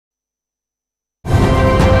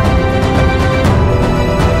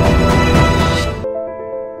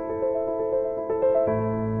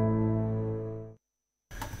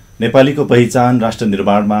नेपालीको पहिचान राष्ट्र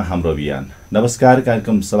निर्माणमा हाम्रो अभियान। नमस्कार,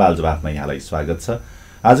 कार्यक्रम सवाल जवाफमा यहाँलाई स्वागत छ।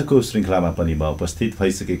 आजको श्रृङ्खलामा पनि म उपस्थित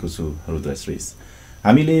भइसकेको छु, रुद्र श्रेस।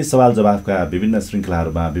 हामीले सवाल जवाफका विभिन्न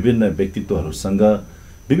श्रृङ्खलाहरूमा विभिन्न व्यक्तित्वहरूसँग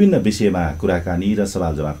विभिन्न विषयमा कुराकानी र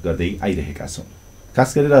सवाल जवाफ गर्दै आइरहेका छौँ।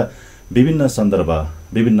 खास गरेर विभिन्न सन्दर्भ,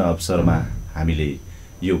 विभिन्न अवसरमा हामीले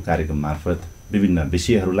यो कार्यक्रम मार्फत विभिन्न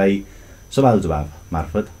विषयहरूलाई सवाल जवाफ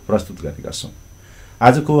मार्फत प्रस्तुत गर्ने गर्छौँ।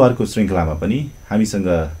 आजको अर्को श्रृङ्खलामा पनि हामीसँग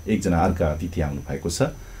एकजना अर्का अतिथि आउनु भएको छ।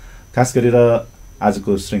 खास गरेर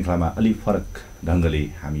आजको श्रृङ्खलामा अलि फरक ढङ्गले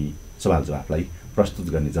हामी सवाल जवाफलाई प्रस्तुत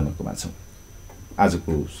गर्ने जमर्कोमा छौँ।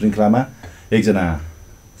 आजको श्रृङ्खलामा एकजना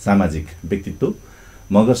सामाजिक व्यक्तित्व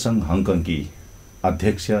मगर सङ्घ हङकङकी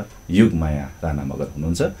अध्यक्ष युग माया राणा मगर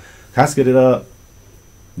हुनुहुन्छ। खास गरेर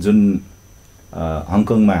जुन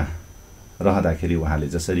हङकङमा रहँदाखेरि उहाँले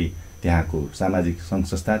जसरी त्यहाँको सामाजिक सङ्घ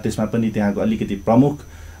संस्था, त्यसमा पनि त्यहाँको अलिकति प्रमुख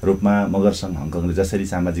रूपमा मगर सङ्घ हङकङले जसरी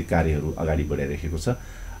सामाजिक कार्यहरू अगाडि बढाइरहेको छ,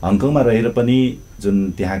 हङकङमा रहेर पनि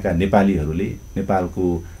जुन त्यहाँका नेपालीहरूले नेपालको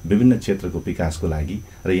विभिन्न क्षेत्रको विकासको लागि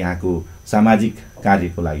र यहाँको सामाजिक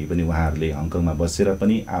कार्यको लागि पनि उहाँहरूले हङकङमा बसेर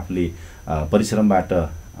पनि आफूले परिश्रमबाट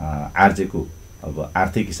आर्जेको अब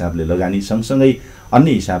आर्थिक हिसाबले लगानी सँगसँगै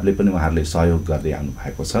अन्य हिसाबले पनि उहाँहरूले सहयोग गर्दै आउनु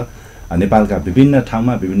भएको छ। नेपालका विभिन्न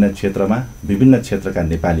ठाउँमा, विभिन्न क्षेत्रमा, विभिन्न क्षेत्रका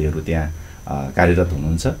नेपालीहरू त्यहाँ कार्यरत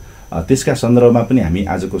हुनुहुन्छ। त्यसका सन्दर्भमा पनि हामी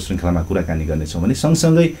आजको श्रृङ्खलामा कुराकानी गर्नेछौँ भने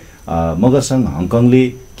सँगसँगै मगर सङ्घ हङकङले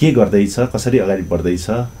के गर्दैछ, कसरी अगाडि बढ्दैछ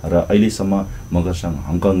र अहिलेसम्म मगर सङ्घ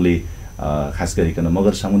हङकङले खास गरिकन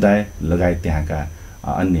मगर समुदाय लगायत त्यहाँका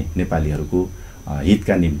अन्य नेपालीहरूको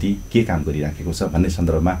हितका निम्ति के काम गरिराखेको छ भन्ने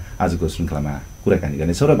सन्दर्भमा आजको श्रृङ्खलामा कुराकानी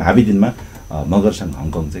गर्नेछौँ र भावी दिनमा मगर सङ्घ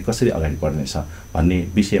हङकङ चाहिँ कसरी अगाडि बढ्नेछ भन्ने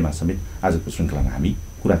विषयमा समेत आजको श्रृङ्खलामा हामी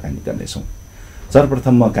कुराकानी गर्नेछौँ।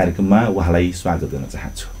 सर्वप्रथम म कार्यक्रममा उहाँलाई स्वागत गर्न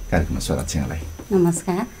चाहन्छु। कार्यक्रममा स्वागत छ यहाँलाई।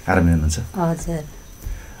 नमस्कार। आरामै हुनुहुन्छ? हजुर।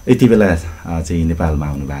 यति बेला चाहिँ नेपालमा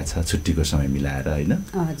आउनु भएको छ, छुट्टीको समय मिलाएर, होइन?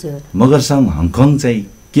 हजुर। मगर सङ्घ हङकङ चाहिँ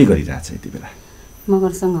के गरिरहेछ यति बेला?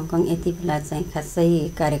 मगर सङ्घ हङकङ यति बेला चाहिँ खासै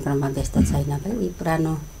कार्यक्रममा व्यस्त छैन भाइ। यी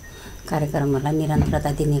पुरानो कार्यक्रमहरूलाई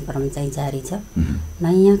निरन्तरता दिने क्रम चाहिँ जारी छ।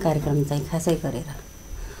 नयाँ कार्यक्रम चाहिँ खासै गरेर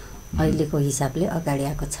अहिलेको हिसाबले अगाडि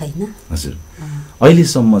आएको छैन। हजुर।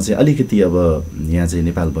 अहिलेसम्म चाहिँ अलिकति अब यहाँ चाहिँ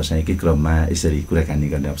नेपाल बसाइकै क्रममा यसरी कुराकानी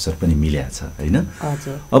गर्ने अवसर पनि मिलेको छ, होइन?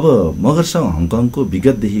 हजुर। अब मगर सङ्घ हङकङको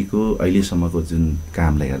विगतदेखिको अहिलेसम्मको जुन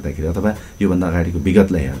कामलाई हेर्दाखेरि अथवा योभन्दा अगाडिको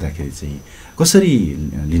विगतलाई हेर्दाखेरि चाहिँ कसरी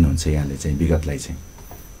लिनुहुन्छ यहाँले चाहिँ विगतलाई चाहिँ?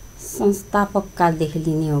 संस्थापक कालदेखि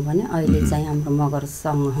लिने हो भने अहिले चाहिँ हाम्रो मगर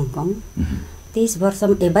सङ्घ हङकङ 23 वर्ष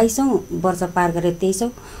 22औँ वर्ष पार गरेर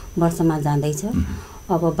 23औँ वर्षमा जाँदैछ।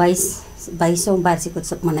 अब 22औँ वार्षिक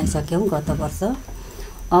उत्सव मनाइसक्यौँ गत वर्ष।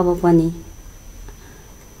 अब पनि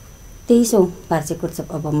 23औँ वार्षिक उत्सव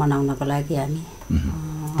अब मनाउनको लागि हामी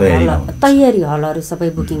तयारी हलहरू सबै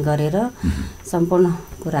बुकिङ गरेर सम्पूर्ण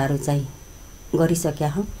कुराहरू चाहिँ गरिसकेका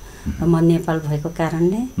हौँ। र म नेपाल भएको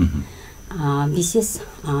कारणले विशेष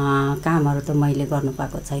कामहरू त मैले गर्नु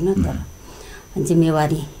पाएको छैन, तर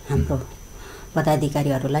जिम्मेवारी हाम्रो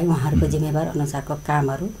पदाधिकारीहरूलाई उहाँहरूको जिम्मेवार अनुसारको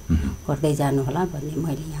कामहरू गर्दै जानुहोला भन्ने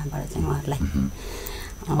मैले यहाँबाट चाहिँ उहाँहरूलाई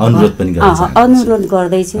अनुरोध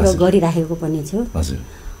गर्दैछु र गरिराखेको पनि छु।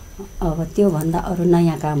 अब त्योभन्दा अरू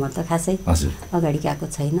नयाँ कामहरू त खासै अगाडि गएको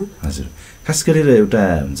छैन। हजुर। खास गरेर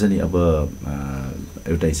एउटा हुन्छ नि, अब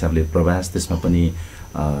एउटा हिसाबले प्रवास, त्यसमा पनि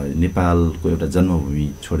नेपालको एउटा जन्मभूमि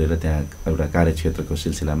छोडेर त्यहाँ एउटा कार्यक्षेत्रको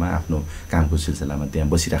सिलसिलामा, आफ्नो कामको सिलसिलामा त्यहाँ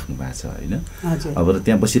बसिराख्नु भएको छ, होइन? अब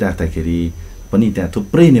त्यहाँ बसिराख्दाखेरि पनि त्यहाँ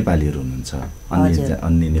थुप्रै नेपालीहरू हुनुहुन्छ।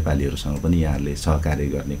 अन्य नेपालीहरूसँग पनि यहाँहरूले सहकार्य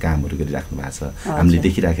गर्ने कामहरू गरिराख्नु भएको छ। हामीले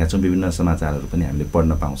देखिराखेका छौँ, विभिन्न समाचारहरू पनि हामीले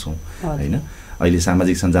पढ्न पाउँछौँ, होइन? अहिले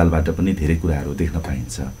सामाजिक सञ्जालबाट पनि धेरै कुराहरू देख्न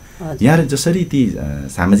पाइन्छ। यहाँले जसरी ती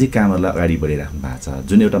सामाजिक कामहरूलाई अगाडि बढाइराख्नु भएको छ,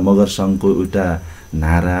 जुन एउटा मगर सङ्घको एउटा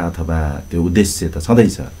नारा अथवा त्यो उद्देश्य त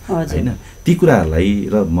छँदैछ, होइन? ती कुराहरूलाई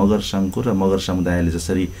र मगर सङ्घको र मगर समुदायले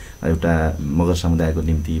जसरी एउटा मगर समुदायको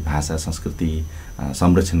निम्ति भाषा, संस्कृति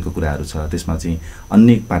संरक्षणको कुराहरू छ, त्यसमा चाहिँ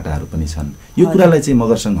अनेक पाटाहरू पनि छन्। यो कुरालाई चाहिँ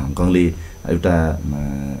मगर सङ्घ हङकङले एउटा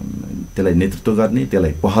त्यसलाई नेतृत्व गर्ने,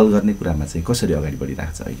 त्यसलाई पहल गर्ने कुरामा चाहिँ कसरी अगाडि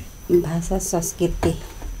बढिरहेको छ अहिले? भाषा, संस्कृति,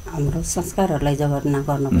 हाम्रो संस्कारहरूलाई जगर्ना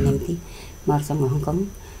गर्नको निम्ति मगर सङ्घ हङकङ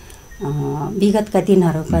विगतका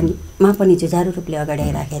दिनहरूमा पनि जुझारु रूपले अगाडि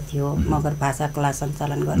आइराखेको थियो। मगर भाषा क्लास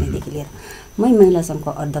सञ्चालन गर्नेदेखि लिएर महिला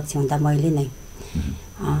सङ्घको अध्यक्ष हुँदा मैले नै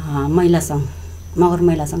मगर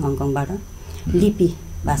महिला सङ्घ हङकङबाट लिपि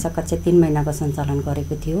भाषा कक्षा 3 महिनाको सञ्चालन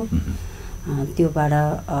गरेको थियो त्योबाट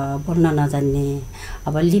बोल्न नजान्ने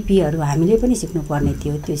अब लिपिहरू हामीले पनि सिक्नुपर्ने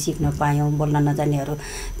थियो, त्यो सिक्न पायौँ। बोल्न नजान्नेहरू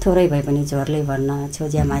थोरै भए पनि झोरले भन्न,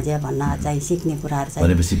 छोज्या माझ्या भन्न चाहिँ सिक्ने कुराहरू चाहिँ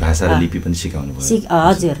भनेपछि भाषा र लिपि पनि सिकाउनु भयो।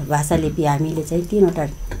 हजुर, भाषा लिपि हामीले चाहिँ 3वटा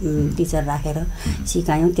टिचर राखेर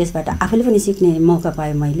सिकायौँ। त्यसबाट आफूले पनि सिक्ने मौका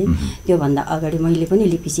पाएँ मैले। त्योभन्दा अगाडि मैले पनि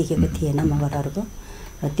लिपि सिकेको थिएन मगरहरूको,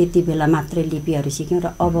 र त्यति बेला मात्रै लिपिहरू सिक्यौँ। र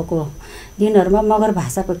अबको दिनहरूमा मगर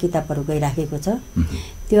भाषाको किताबहरू गइराखेको छ।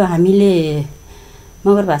 त्यो हामीले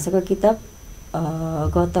मगर भाषाको किताब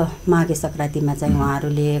गत माघे सङ्क्रान्तिमा चाहिँ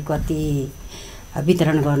उहाँहरूले कति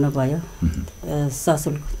वितरण गर्नुभयो,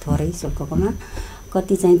 सशुल्क थोरै शुल्ककोमा,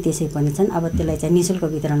 कति चाहिँ त्यसै पनि छन्। अब त्यसलाई चाहिँ निःशुल्क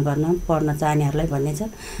वितरण गर्न पढ्न चाहनेहरूलाई भन्ने छ।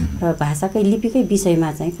 र भाषाकै लिपिकै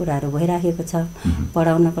विषयमा चाहिँ कुराहरू भइराखेको छ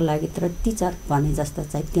पढाउनको लागि। तर टिचर भने जस्तो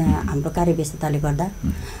चाहिँ त्यहाँ हाम्रो कार्यव्यस्तताले गर्दा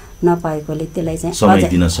नपाएकोले त्यसलाई चाहिँ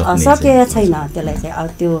सकेको छैन। त्यसलाई चाहिँ अब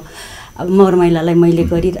त्यो मगर महिलालाई मैले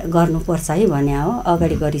गर्नुपर्छ है भने हो,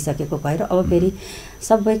 अगाडि गरिसकेको भएर अब फेरि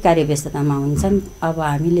सबै कार्यव्यस्ततामा हुन्छन्। अब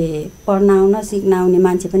हामीले पढ्न आउन सिक्न आउने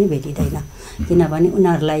मान्छे पनि भेटिँदैन, किनभने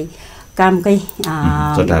उनीहरूलाई कामकै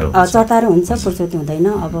चटारो हुन्छ, फुर्सद हुँदैन।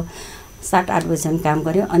 अब 7-8 बजीसम्म काम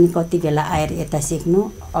गऱ्यो, अनि कति बेला आएर यता सिक्नु।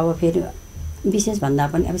 अब फेरि विशेष भन्दा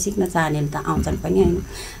पनि अब सिक्न चाहनेले त आउँछन् पनि होइन,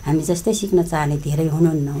 हामी जस्तै सिक्न चाहने धेरै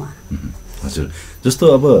हुनुहुन्न उहाँ। हजुर, जस्तो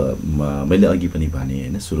अब मैले अघि पनि भने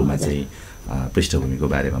होइन, सुरुमा चाहिँ पृष्ठभूमिको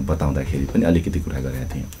बारेमा बताउँदाखेरि पनि अलिकति कुरा गरेका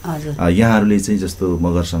थिएँ। यहाँहरूले चाहिँ जस्तो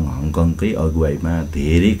मगरसँग हङकङकै अगुवाईमा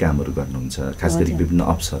धेरै कामहरू गर्नुहुन्छ, खास गरी विभिन्न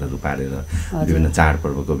अवसरहरू पारेर, विभिन्न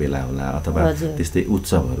चाडपर्वको बेला होला अथवा त्यस्तै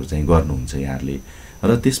उत्सवहरू चाहिँ गर्नुहुन्छ यहाँहरूले।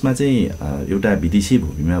 र त्यसमा चाहिँ एउटा विदेशी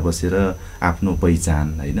भूमिमा बसेर आफ्नो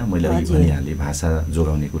पहिचान होइन, मैले अघि भनिहालेँ, भाषा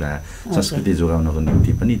जोगाउने कुरा, संस्कृति जोगाउनको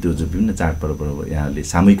निम्ति पनि त्यो जो विभिन्न चाडपर्वहरू यहाँहरूले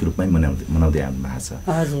सामूहिक रूपमै मनाउँदै आउनु भएको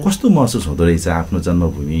छ। कस्तो महसुस हुँदो रहेछ आफ्नो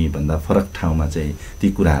जन्मभूमिभन्दा फरक ठाउँमा चाहिँ ती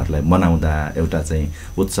कुराहरूलाई मनाउँदा, एउटा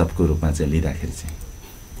चाहिँ उत्सवको रूपमा चाहिँ लिँदाखेरि चाहिँ?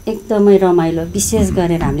 एकदमै रमाइलो। विशेष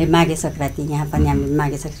गरेर हामीले माघे सङ्क्रान्ति, यहाँ पनि हामीले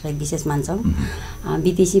माघे सङ्क्रान्ति विशेष मान्छौँ।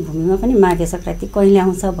 विदेशी भूमिमा पनि माघे सङ्क्रान्ति कहिले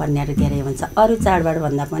आउँछ भन्नेहरू धेरै हुन्छ। अरू चाडबाड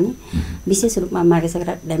भन्दा पनि विशेष रूपमा माघे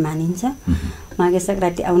सङ्क्रान्तिलाई मानिन्छ। माघे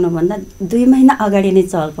सङ्क्रान्ति आउनुभन्दा 2 महिना अगाडि नै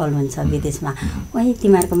चहलपहल हुन्छ विदेशमा। वहीँ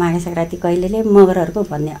तिमीहरूको माघे सङ्क्रान्ति कहिलेले, मगरहरूको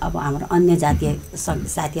भन्ने। अब हाम्रो अन्य जातीय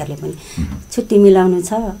साथीहरूले पनि छुट्टी मिलाउनु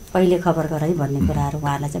छ, पहिले खबर गर है भन्ने कुराहरू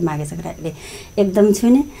उहाँहरूलाई चाहिँ माघे सङ्क्रान्तिले एकदम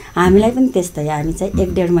छुने। हामीलाई पनि त्यस्तै, हामी चाहिँ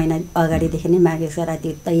 1-1.5 महिना अगाडिदेखि नै माघे सङ्क्रान्ति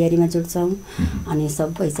तयारीमा जुट्छौँ, अनि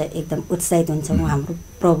सबै चाहिँ एकदम उत्साहित हुन्छौँ। हाम्रो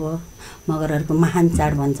पर्व मगरहरूको महान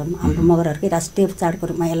चाड भन्छौँ, हाम्रो मगरहरूकै राष्ट्रिय चाडको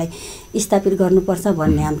रूपमा यसलाई स्थापित गर्नुपर्छ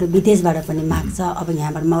भन्ने हाम्रो विदेशबाट पनि माग छ। अब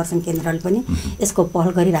यहाँबाट मगर सङ्घ केन्द्रले पनि यसको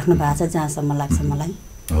पहल गरिराख्नु भएको छ जहाँसम्म लाग्छ मलाई।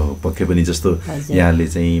 पक्कै पनि जस्तो यहाँले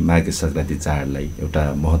चाहिँ माघे सङ्क्रान्ति चाडलाई एउटा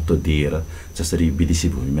महत्त्व दिएर जसरी विदेशी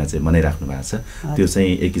भूमिमा चाहिँ मनाइराख्नु भएको छ, त्यो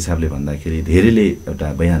चाहिँ एक हिसाबले भन्दाखेरि धेरैले एउटा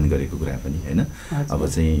बयान गरेको कुरा पनि होइन। अब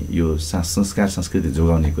चाहिँ यो संस्कार संस्कृति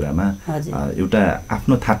जोगाउने कुरामा एउटा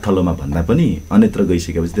आफ्नो थाकथलोमा भन्दा पनि अन्यत्र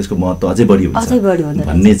गइसकेपछि त्यसको महत्त्व अझै बढी हुन्छ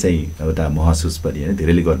भन्ने चाहिँ एउटा महसुस पनि होइन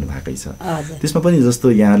धेरैले गर्नुभएकै छ। त्यसमा पनि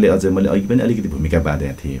जस्तो यहाँले अझै मैले अघि पनि अलिकति भूमिका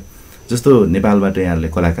बाँधेका थिएँ, जस्तो नेपालबाट यहाँहरूले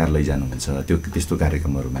कलाकार लैजानुहुन्छ त्यस्तो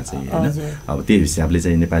कार्यक्रमहरूमा चाहिँ होइन। अब त्यो हिसाबले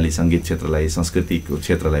चाहिँ नेपाली सङ्गीत क्षेत्रलाई, संस्कृतिको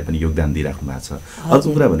क्षेत्रलाई पनि योगदान दिइराख्नु भएको छ।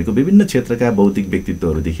 अर्को कुरा भनेको विभिन्न क्षेत्रका बौद्धिक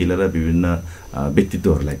व्यक्तित्वहरूदेखि लिएर विभिन्न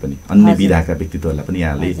व्यक्तित्वहरूलाई पनि, अन्य विधाका व्यक्तित्वहरूलाई पनि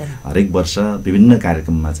यहाँले हरेक वर्ष विभिन्न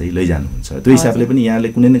कार्यक्रममा चाहिँ लैजानुहुन्छ। त्यो हिसाबले पनि यहाँले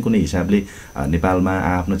कुनै न कुनै हिसाबले नेपालमा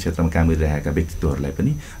आफ्नो क्षेत्रमा काम गरिरहेका व्यक्तित्वहरूलाई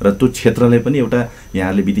पनि र त्यो क्षेत्रलाई पनि एउटा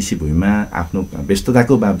यहाँले विदेशी भूमिमा आफ्नो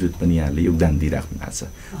व्यस्तताको बावजुद पनि यहाँले योगदान दिइराख्नु भएको छ।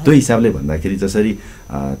 त्यो हिसाबले भन्दाखेरि जसरी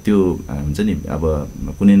त्यो हुन्छ नि, अब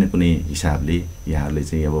कुनै न कुनै हिसाबले यहाँहरूले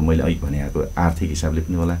चाहिँ अब मैले अघि भनेको आर्थिक हिसाबले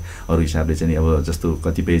पनि होला, अरू हिसाबले चाहिँ अब जस्तो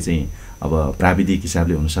कतिपय चाहिँ अब प्राविधिक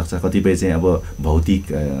हिसाबले हुनसक्छ, कतिपय चाहिँ अब भौतिक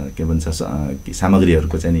के भन्छ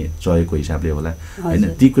सामग्रीहरूको चाहिँ नि सहयोगको हिसाबले होला होइन।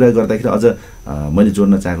 ती कुरा गर्दाखेरि अझ मैले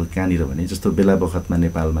जोड्न चाहेको कहाँनिर भने जस्तो बेला बखतमा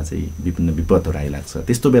नेपालमा चाहिँ विभिन्न विपदहरू आइलाग्छ,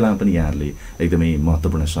 त्यस्तो बेलामा पनि यहाँहरूले एकदमै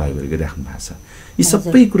महत्त्वपूर्ण सहयोग गरिराख्नु भएको छ। यी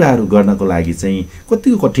सबै कुराहरू गर्नको लागि चाहिँ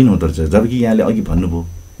कतिको कठिन हुँदो रहेछ, जबकि यहाँले अघि भन्नुभयो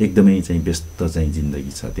एकदमै चाहिँ व्यस्त चाहिँ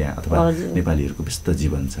जिन्दगी छ त्यहाँ, अथवा नेपालीहरूको व्यस्त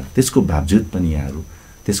जीवन छ, त्यसको बावजुद पनि यहाँहरू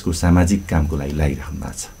त्यसको सामाजिक कामको लागि लागिराख्नु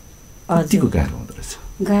भएको छ। कतिको गाह्रो हुँदो रहेछ?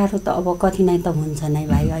 गाह्रो त अब कठिनाइ त हुन्छ नै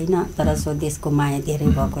भाइ होइन, तर स्वदेशको माया धेरै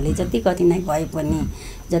भएकोले जति कठिनाइ भए पनि,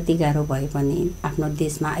 जति गाह्रो भए पनि आफ्नो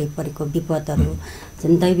देशमा आइपरेको विपदहरू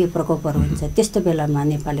जुन दैवी प्रकोपहरू हुन्छ त्यस्तो बेलामा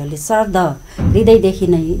नेपालीहरूले सर्द हृदयदेखि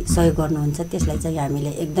नै सहयोग गर्नुहुन्छ। त्यसलाई चाहिँ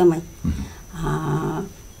हामीले एकदमै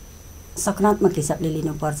सकारात्मक हिसाबले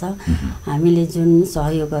लिनुपर्छ। हामीले जुन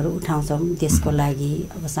सहयोगहरू उठाउँछौँ देशको लागि,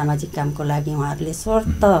 अब सामाजिक कामको लागि उहाँहरूले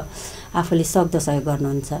स्वत आफूले सक्दो सहयोग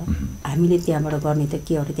गर्नुहुन्छ। हामीले त्यहाँबाट गर्ने त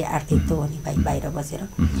के हो र त्यो आर्थिक त हो नि भाइ, बाहिर बसेर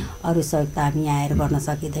अरू सहयोग त हामी यहाँ आएर गर्न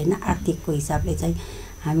सकिँदैन। आर्थिकको हिसाबले चाहिँ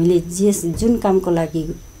हामीले जुन कामको लागि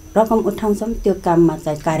रकम उठाउँछौँ त्यो काममा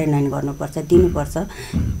चाहिँ कार्यान्वयन गर्नुपर्छ, दिनुपर्छ।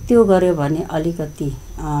 त्यो गऱ्यो भने अलिकति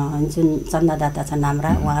जुन चन्दादाता छन् हाम्रा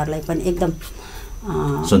उहाँहरूलाई पनि एकदम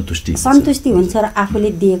सन्तुष्टि हुन्छ र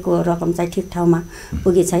आफूले दिएको रकम चाहिँ ठिक ठाउँमा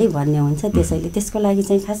पुगेछ है भन्ने हुन्छ। त्यसैले त्यसको लागि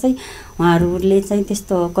चाहिँ खासै उहाँहरूले चाहिँ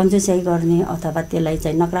त्यस्तो कन्जुसाइ गर्ने अथवा त्यसलाई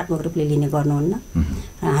चाहिँ नकारात्मक रूपले लिने गर्नुहुन्न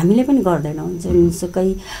र हामीले पनि गर्दैनौँ। जुनसुकै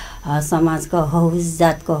समाजको होस्,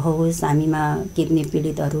 जातको होस्, हामीमा किडनी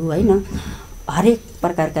पीडितहरू होइन, हरेक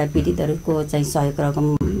प्रकारका पीडितहरूको चाहिँ सहयोग रकम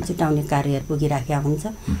जुटाउने कार्यहरू पुगिराखेका हुन्छ।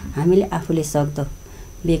 हामीले आफूले सक्दो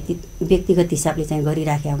व्यक्तिगत हिसाबले चाहिँ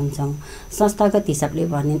गरिराखेका हुन्छौँ। संस्थागत हिसाबले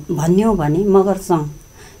भन्यो भने मगर सङ्घ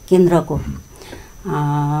केन्द्रको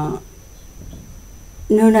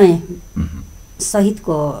निर्णय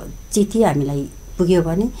सहितको चिठी हामीलाई पुग्यो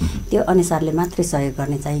भने त्यो अनुसारले मात्रै सहयोग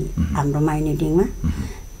गर्ने चाहिँ हाम्रो माइन्डिङमा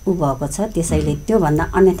भएको छ। त्यसैले त्योभन्दा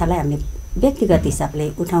अन्यथालाई हामीले व्यक्तिगत हिसाबले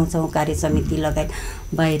उठाउँछौँ। कार्य समिति लगायत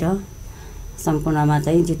बाहिर सम्पूर्णमा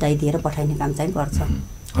चाहिँ जुटाइदिएर पठाइने काम चाहिँ गर्छौँ।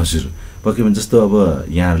 हजुर, पक्कै पनि जस्तो अब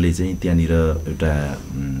यहाँहरूले चाहिँ त्यहाँनिर एउटा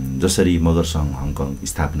जसरी मगर सङ्घ हङकङ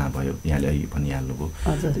स्थापना भयो, यहाँले अहिले भनिहाल्नुभयो,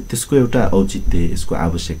 त्यसको एउटा औचित्य, यसको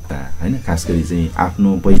आवश्यकता होइन, खास गरी चाहिँ आफ्नो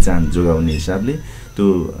पहिचान जोगाउने हिसाबले त्यो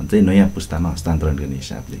चाहिँ नयाँ पुस्तामा हस्तान्तरण गर्ने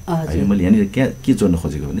हिसाबले अहिले मैले यहाँनिर के जोड्न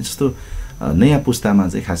खोजेको भने जस्तो नयाँ पुस्तामा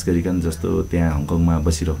चाहिँ खास गरिकन जस्तो त्यहाँ हङकङमा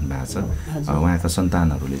बसिरहनु भएको छ उहाँका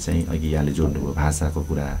सन्तानहरूले चाहिँ अघि यहाँले जोड्नुभयो भाषाको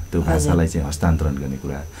कुरा, त्यो भाषालाई चाहिँ हस्तान्तरण गर्ने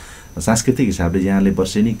कुरा, सांस्कृतिक हिसाबले यहाँले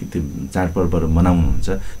वर्षेनी त्यो चाडपर्वहरू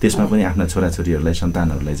मनाउनुहुन्छ, त्यसमा पनि आफ्ना छोराछोरीहरूलाई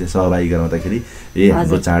सन्तानहरूलाई चाहिँ सहभागी गराउँदाखेरि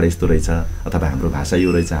हाम्रो चाड यस्तो रहेछ अथवा हाम्रो भाषा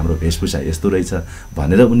यो रहेछ, हाम्रो वेशभूषा यस्तो रहेछ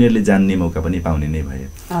भनेर उनीहरूले जान्ने मौका पनि पाउने नै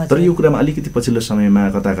भए। तर यो कुरामा अलिकति पछिल्लो समयमा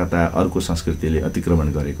कता कता अर्को संस्कृतिले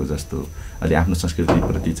अतिक्रमण गरेको जस्तो, अलि आफ्नो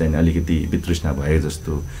संस्कृतिप्रति चाहिँ अलिकति वितृष्णा भएको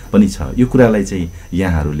जस्तो पनि छ। यो कुरालाई चाहिँ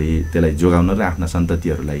यहाँहरूले त्यसलाई जोगाउन र आफ्ना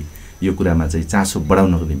सन्ततिहरूलाई यो कुरामा चाहिँ चासो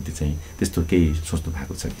बढाउनको निम्ति चाहिँ त्यस्तो केही सोच्नु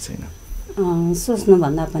भएको छ कि छैन?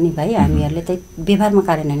 सोच्नुभन्दा पनि भाइ हामीहरूले चाहिँ व्यवहारमा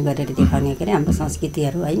कार्यान्वयन गरेर देखाउने के अरे हाम्रो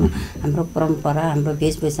संस्कृतिहरू होइन, हाम्रो परम्परा, हाम्रो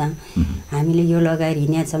वेशभूषा हामीले यो लगाएर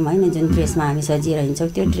हिँडेका छौँ होइन, जुन ड्रेसमा हामी सजिएर हिँड्छौँ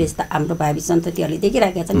त्यो ड्रेस त हाम्रो भावी सन्ततिहरूले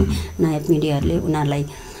देखिराखेका छन्। नयाँ पिँढीहरूले उनीहरूलाई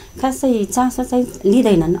खासै चासो चाहिँ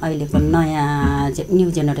लिँदैनन् अहिलेको नयाँ न्यू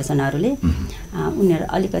जेनेरेसनहरूले। उनीहरू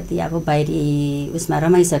अलिकति अब बाहिरी उसमा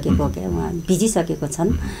रमाइसकेको क्या, उहाँ भिजिसकेको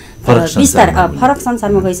छन्, बिस्तारै फरक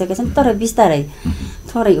संसारमा गइसकेका छन्। तर बिस्तारै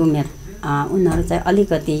थोरै उमेर उनीहरू चाहिँ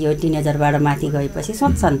अलिकति यो टिनेजरबाट माथि गएपछि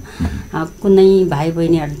सोध्छन् कुनै भाइ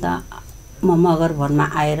बहिनीहरू त म मगर भनमा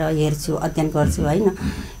आएर हेर्छु, अध्ययन गर्छु होइन,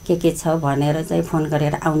 के छ भनेर चाहिँ फोन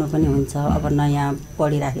गरेर आउनु पनि हुन्छ। अब नयाँ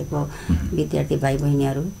पढिराखेको विद्यार्थी भाइ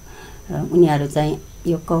बहिनीहरू उनीहरू चाहिँ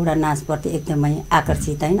यो कौडा नाचप्रति एकदमै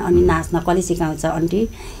आकर्षित होइन। अनि नाच्न कसले सिकाउँछ आन्टी?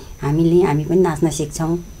 हामी पनि नाच्न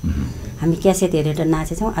सिक्छौँ, हामी क्यासेट हेरेर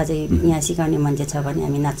नाचेछौँ, अझै यहाँ सिकाउने मान्छे छ भने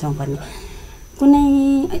हामी नाच्छौँ भन्ने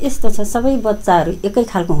कुनै यस्तो छ। सबै बच्चाहरू एकै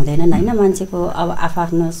खालको हुँदैनन् होइन, मान्छेको अब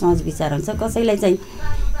आफ्नो सोच विचार हुन्छ। कसैलाई चाहिँ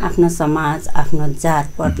आफ्नो समाज, आफ्नो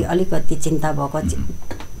जातप्रति अलिकति चिन्ता भएको,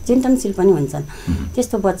 चिन्तनशील पनि हुन्छन्।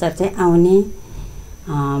 त्यस्तो बच्चाहरू चाहिँ आउने,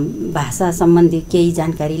 भाषा सम्बन्धी केही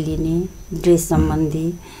जानकारी लिने, ड्रेस सम्बन्धी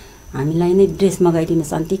हामीलाई नै ड्रेस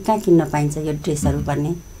मगाइदिनुहोस् आन्टी, कहाँ किन्न पाइन्छ यो ड्रेसहरू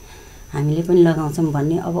भन्ने, हामीले पनि लगाउँछौँ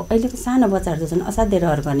भन्ने। अब अहिलेको सानो बच्चाहरू छन् असाध्यै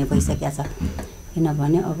रहर गर्ने भइसकेका छ।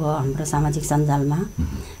 किनभने अब हाम्रो सामाजिक सञ्जालमा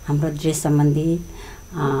हाम्रो ड्रेस सम्बन्धी,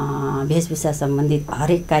 वेशभूषा सम्बन्धी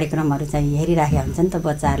हरेक कार्यक्रमहरू चाहिँ हेरिराखेका हुन्छन् त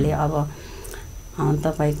बच्चाहरूले। अब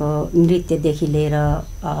तपाईँको नृत्यदेखि लिएर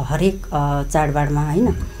हरेक चाडबाडमा होइन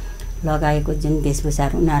लगाएको जुन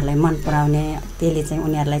वेशभूषाहरू उनीहरूलाई मन पराउने, त्यसले चाहिँ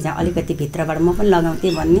उनीहरूलाई चाहिँ अलिकति भित्रबाट म पनि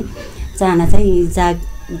लगाउँथेँ भन्ने चाहना चाहिँ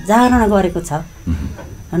जागरण गरेको छ।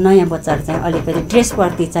 नयाँ बच्चाहरू चाहिँ अलिकति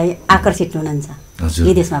ड्रेसप्रति चाहिँ आकर्षित हुनुहुन्छ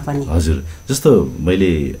विदेशमा पनि। हजुर, जस्तो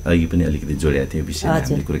मैले अघि पनि अलिकति जोडेको थिएँ विषयमा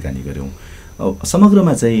हामीले कुराकानी गऱ्यौँ।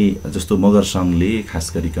 समग्रमा चाहिँ जस्तो मगर सङ्घले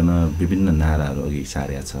खास गरिकन विभिन्न नाराहरू अघि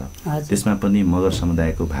सारेको छ, त्यसमा पनि मगर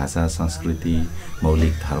समुदायको भाषा, संस्कृति,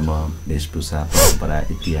 मौलिक धर्म, वेशभूषा, परम्परा,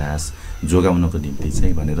 इतिहास जोगाउनको निम्ति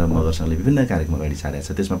चाहिँ भनेर मगर सङ्घले विभिन्न कार्यक्रम अगाडि सारेको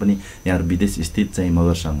छ। त्यसमा पनि यहाँहरू विदेश स्थित चाहिँ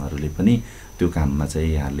मगर सङ्घहरूले पनि त्यो काममा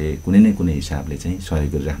चाहिँ यहाँहरूले कुनै न कुनै हिसाबले चाहिँ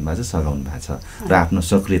सहयोग गरिराख्नु भएको छ, सघाउनु भएको छ र आफ्नो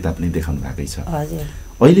सक्रियता पनि देखाउनु भएकै छ।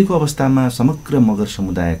 अहिलेको अवस्थामा समग्र मगर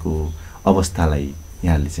समुदायको अवस्थालाई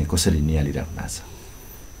यहाँले चाहिँ कसरी निहालिराख्नु भएको छ?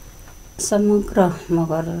 समग्र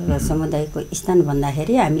मगर समुदायको स्थान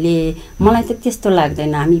भन्दाखेरि मलाई त त्यस्तो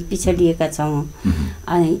लाग्दैन हामी पिछडिएका छौँ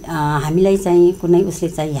अनि हामीलाई चाहिँ कुनै उसले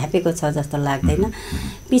चाहिँ ह्यापेको छ जस्तो लाग्दैन।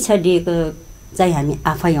 पिछडिएको चाहिँ हामी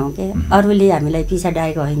आफै हौँ के, अरूले हामीलाई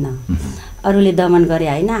पिछडाएको होइन, अरूले दमन गरे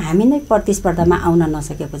होइन, हामी नै प्रतिस्पर्धामा आउन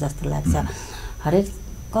नसकेको जस्तो लाग्छ। हरेक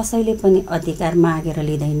कसैले पनि अधिकार मागेर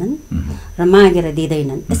लिँदैनन् र मागेर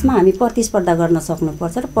दिँदैनन्। यसमा हामी प्रतिस्पर्धा गर्न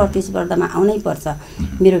सक्नुपर्छ र प्रतिस्पर्धामा आउनै पर्छ,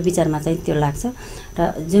 मेरो विचारमा चाहिँ त्यो लाग्छ।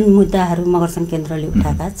 र जुन मुद्दाहरू मगर सङ्घ केन्द्रले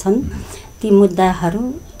उठाएका छन् ती मुद्दाहरू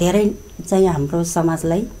धेरै चाहिँ हाम्रो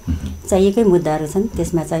समाजलाई चाहिएकै मुद्दाहरू छन्,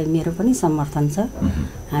 त्यसमा चाहिँ मेरो पनि समर्थन छ।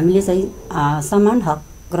 हामीले चाहिँ समान हक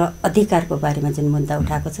र अधिकारको बारेमा जुन मुद्दा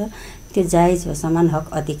उठाएको छ त्यो जायज हो। समान हक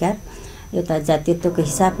अधिकार एउटा जातीयत्वको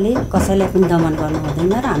हिसाबले कसैलाई पनि दमन गर्नु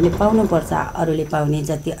हुँदैन र हामीले पाउनुपर्छ अरूले पाउने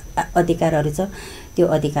जति अधिकारहरू छ त्यो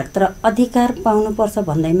अधिकार। तर अधिकार पाउनुपर्छ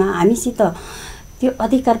भन्दैमा हामीसित त्यो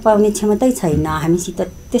अधिकार पाउने क्षमतै छैन, हामीसित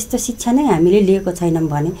त्यस्तो शिक्षा नै हामीले लिएको छैनौँ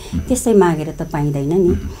भने त्यसै मागेर त पाइँदैन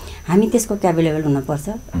नि। हामी त्यसको क्यापेबल हुनुपर्छ,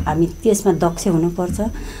 हामी त्यसमा दक्ष हुनुपर्छ।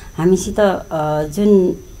 हामीसित जुन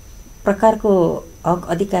प्रकारको हक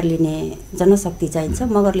अधिकार लिने जनशक्ति चाहिन्छ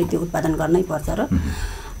मगरले त्यो उत्पादन गर्नै पर्छ र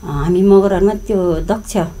हामी मगरहरूमा त्यो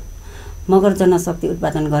दक्ष मगर जनशक्ति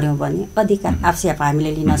उत्पादन गऱ्यौँ भने अधिकार आफै आफ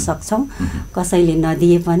हामीले लिन सक्छौँ, कसैले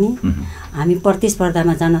नदिए पनि हामी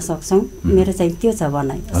प्रतिस्पर्धामा जान सक्छौँ। मेरो चाहिँ त्यो छ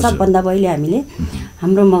भनाइ। सबभन्दा पहिले हामीले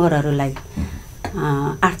हाम्रो मगरहरूलाई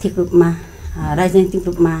आर्थिक रूपमा, राजनैतिक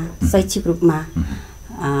रूपमा, शैक्षिक रूपमा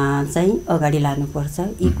चाहिँ अगाडि लानुपर्छ।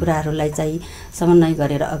 यी कुराहरूलाई चाहिँ समन्वय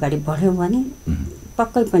गरेर अगाडि बढ्यौँ भने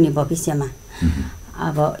पक्कै पनि भविष्यमा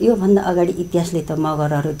अब योभन्दा अगाडि इतिहासले त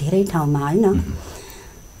मगरहरू धेरै ठाउँमा होइन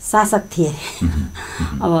शासक थिए।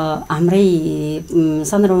 अब हाम्रै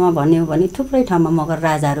सन्दर्भमा भन्ने हो भने थुप्रै ठाउँमा मगर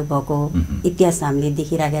राजाहरू भएको इतिहास हामीले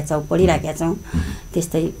देखिराखेका छौँ, पढिराखेका छौँ।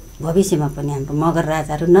 त्यस्तै भविष्यमा पनि हाम्रो मगर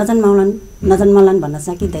राजाहरू नजन्मलान् भन्न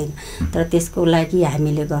सकिँदैन। तर त्यसको लागि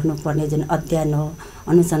हामीले गर्नुपर्ने जुन अध्ययन हो,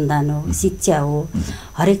 अनुसन्धान हो, शिक्षा हो,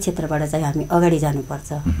 हरेक क्षेत्रबाट चाहिँ हामी अगाडि जानुपर्छ।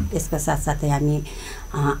 यसको साथसाथै हामी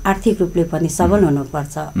आर्थिक रूपले पनि सबल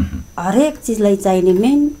हुनुपर्छ। हरेक चिजलाई चाहिने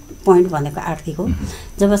मेन पोइन्ट भनेको आर्थिक हो।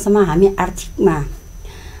 जबसम्म हामी आर्थिकमा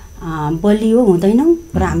बलियो हुँदैनौँ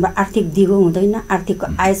र हाम्रो आर्थिक दिगो हुँदैन, आर्थिक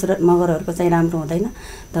आय स्रोत मगरहरूको चाहिँ राम्रो हुँदैन,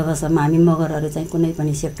 तबसम्म हामी मगरहरू चाहिँ कुनै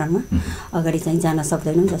पनि सेक्टरमा अगाडि चाहिँ जान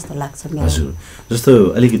सक्दैनौँ जस्तो लाग्छ मेरो। हजुर, जस्तो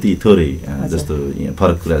अलिकति थोरै जस्तो यहाँ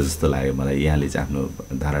फरक कुरा जस्तो लाग्यो मलाई। यहाँले चाहिँ आफ्नो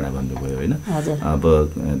धारणा भन्नुभयो होइन। अब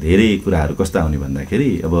धेरै कुराहरू कस्ता आउने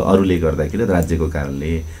भन्दाखेरि अब अरूले गर्दाखेरि राज्यको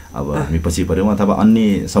कारणले अब हामी पछि पऱ्यौँ अथवा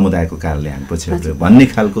अन्य समुदायको कारणले हामी पछि पऱ्यौँ भन्ने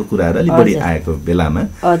खालको कुराहरू अलिक बढी आएको बेलामा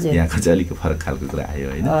यहाँको चाहिँ अलिक फरक खालको कुरा आयो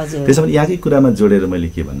होइन। त्यसो भने यहाँकै कुरामा जोडेर मैले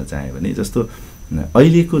के भन्न चाहेँ भने जस्तो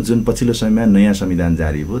अहिलेको जुन पछिल्लो समयमा नयाँ संविधान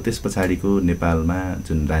जारी भयो त्यस पछाडिको नेपालमा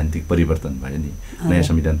जुन राजनीतिक परिवर्तन भयो नि, नयाँ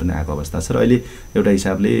संविधान पनि आएको अवस्था छ र अहिले एउटा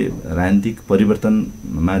हिसाबले राजनीतिक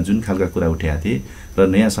परिवर्तनमा जुन खालका कुरा उठाएका थिए र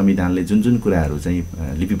नयाँ संविधानले जुन जुन कुराहरू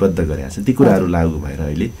चाहिँ लिपिबद्ध गरेका छ ती कुराहरू लागू भएर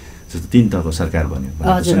अहिले जस्तो 3 तहको सरकार बन्यो,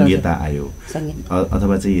 संघीयता आयो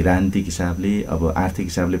अथवा चाहिँ राजनीतिक हिसाबले अब आर्थिक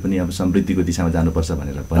हिसाबले पनि अब समृद्धिको दिशामा जानुपर्छ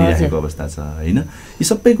भनेर भनिरहेको अवस्था छ होइन। यी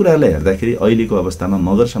सबै कुराहरूलाई हेर्दाखेरि अहिलेको अवस्थामा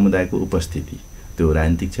मगर समुदायको उपस्थिति त्यो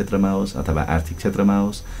राजनीतिक क्षेत्रमा होस् अथवा आर्थिक क्षेत्रमा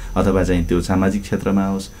होस् अथवा चाहिँ त्यो सामाजिक क्षेत्रमा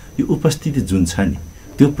होस्, यो उपस्थिति जुन छ नि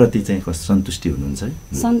त्यो प्रति चाहिँ कस्तो सन्तुष्टि हुनुहुन्छ?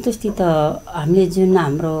 सन्तुष्टि त हामीले जुन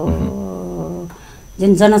हाम्रो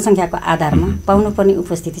जुन जनसङ्ख्याको आधारमा पाउनुपर्ने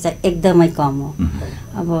उपस्थिति चाहिँ एकदमै कम हो।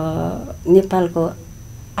 अब नेपालको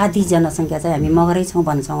आधी जनसङ्ख्या चाहिँ हामी मगरै छौँ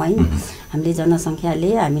भन्छौँ होइन। हामीले जनसङ्ख्याले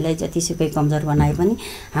हामीलाई जतिसुकै कमजोर बनाए पनि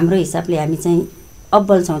हाम्रो हिसाबले हामी चाहिँ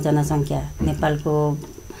अब्बल छौँ जनसङ्ख्या। नेपालको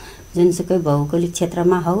जुनसुकै भौगोलिक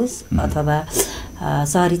क्षेत्रमा होस् अथवा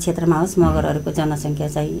सहरी क्षेत्रमा होस् मगरहरूको जनसङ्ख्या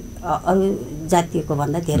चाहिँ अरू जातिको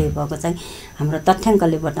भन्दा धेरै भएको चाहिँ हाम्रो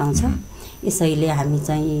तथ्याङ्कले बताउँछ। यसैले हामी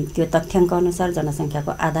चाहिँ त्यो तथ्याङ्क अनुसार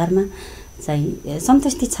जनसङ्ख्याको आधारमा चाहिँ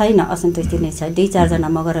सन्तुष्टि छैन, असन्तुष्टि नै छ। 2-4 जना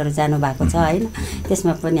मगरहरू जानुभएको छ होइन,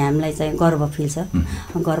 त्यसमा पनि हामीलाई चाहिँ गर्व फिल छ,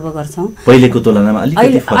 गर्व गर्छौँ। पहिलेको तुलनामा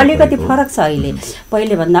अलिकति फरक छ अहिले।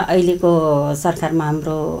 पहिलेभन्दा अहिलेको सरकारमा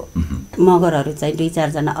हाम्रो मगरहरू चाहिँ 2-4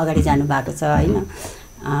 जना अगाडि जानुभएको छ होइन।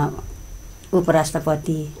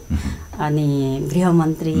 उपराष्ट्रपति अनि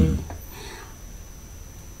गृहमन्त्री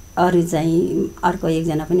अरू चाहिँ अर्को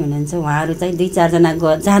एकजना पनि हुनुहुन्छ, उहाँहरू चाहिँ 2-4 जना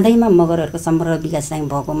जाँदैमा मगरहरूको समग्र विकास चाहिँ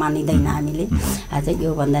भएको मानिँदैन हामीले। चाहिँ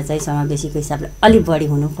योभन्दा चाहिँ समावेशीको हिसाबले अलिक बढी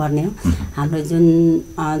हुनुपर्ने हो। हाम्रो जुन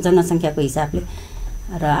जनसङ्ख्याको हिसाबले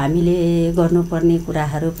र हामीले गर्नुपर्ने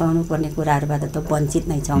कुराहरू पाउनुपर्ने कुराहरूबाट त वञ्चित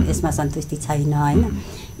नै छौँ। यसमा सन्तुष्टि छैन हैन।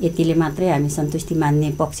 यतिले मात्रै हामी सन्तुष्टि मान्ने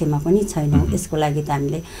पक्षमा पनि छैनौँ। यसको लागि त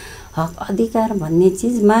हामीले हक अधिकार भन्ने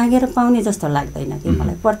चिज मागेर पाउने जस्तो लाग्दैन कि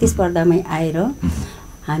मलाई। प्रतिस्पर्धामै आएर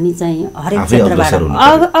हामी चाहिँ हरेक क्षेत्रबाट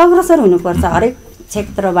अग्रसर हुनुपर्छ। हरेक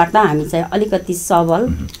क्षेत्रबाट हामी चाहिँ अलिकति सबल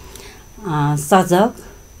सजग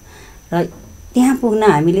र त्यहाँ पुग्न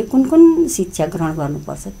हामीले कुन कुन शिक्षा ग्रहण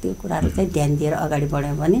गर्नुपर्छ त्यो कुराहरू चाहिँ ध्यान दिएर अगाडि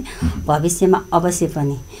बढ्यौँ भने भविष्यमा अवश्य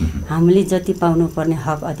पनि हामीले जति पाउनुपर्ने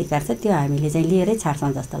हक अधिकार छ त्यो हामीले चाहिँ लिएरै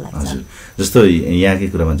छाड्छौँ जस्तो लाग्छ। जस्तो यहाँकै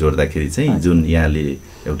कुरामा जोड्दाखेरि चाहिँ जुन यहाँले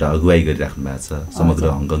एउटा अगुवाई गरिराख्नु भएको छ, समग्र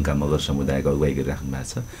हङकङका मगर समुदायको अगुवाई गरिराख्नु भएको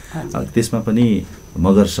छ, त्यसमा पनि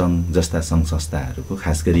मगर सङ्घ जस्ता सङ्घ संस्थाहरूको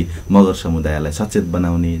खास गरी मगर समुदायलाई सचेत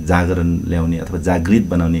बनाउने, जागरण ल्याउने अथवा जागृत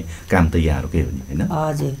बनाउने काम त यहाँहरूकै हो नि हैन?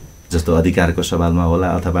 हजुर। जस्तो अधिकारको सवालमा होला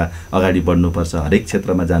अथवा अगाडि बढ्नुपर्छ, हरेक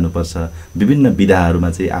क्षेत्रमा जानुपर्छ, विभिन्न विधाहरूमा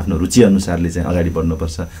चाहिँ आफ्नो रुचि अनुसारले चाहिँ अगाडि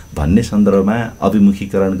बढ्नुपर्छ भन्ने सन्दर्भमा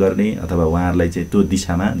अभिमुखीकरण गर्ने अथवा उहाँहरूलाई चाहिँ त्यो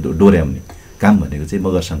दिशामा डोर्याउने काम भनेको चाहिँ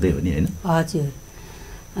मगर सङ्घकै हो नि हैन? हजुर।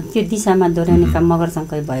 त्यो दिशामा डोर्याउने काम मगर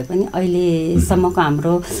सङ्घकै भए पनि अहिलेसम्मको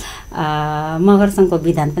हाम्रो मगर सङ्घको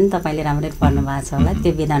विधान पनि तपाईँले राम्ररी पढ्नु भएको छ होला।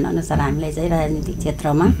 त्यो विधान अनुसार हामीलाई चाहिँ राजनीतिक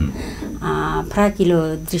क्षेत्रमा फराकिलो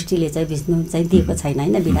दृष्टिले चाहिँ भिज्नु चाहिँ दिएको छैन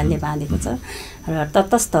हैन। विधानले बाँधेको छ र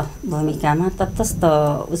तटस्थ भूमिकामा तटस्थ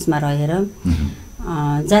उसमा रहेर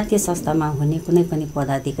जातीय संस्थामा हुने कुनै पनि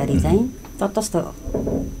पदाधिकारी चाहिँ तटस्थ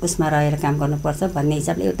उसमा रहेर काम गर्नुपर्छ भन्ने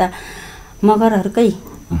हिसाबले एउटा मगरहरूकै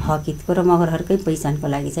हक हितको र मगरहरूकै पहिचानको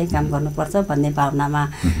लागि चाहिँ काम गर्नुपर्छ भन्ने भावनामा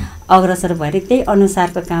अग्रसर भएर त्यही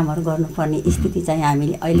अनुसारको कामहरू गर्नुपर्ने स्थिति चाहिँ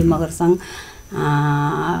हामीले अहिले मगर सङ्घ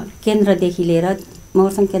केन्द्रदेखि लिएर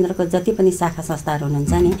मगर सङ्घ केन्द्रको जति पनि शाखा संस्थाहरू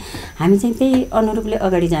हुनुहुन्छ नि हामी चाहिँ त्यही अनुरूपले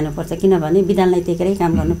अगाडि जानुपर्छ। किनभने विधानलाई टेकेरै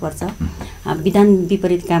काम गर्नुपर्छ। विधान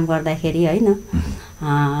विपरीत काम गर्दाखेरि होइन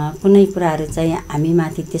कुनै कुराहरू चाहिँ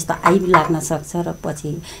हामीमाथि त्यस्तो आइब लाग्न सक्छ र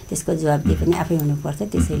पछि त्यसको जवाबदेही पनि आफै हुनुपर्छ।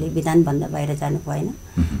 त्यसैले विधानभन्दा बाहिर जानु भएन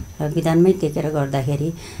र विधानमै टेकेर गर्दाखेरि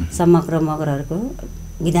समग्र मगरहरूको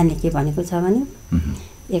विधानले के भनेको छ भने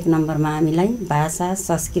एक नम्बरमा हामीलाई भाषा,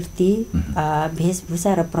 संस्कृति,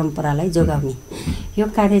 वेशभूषा र परम्परालाई जोगाउने यो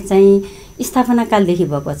कार्य चाहिँ स्थापना कालदेखि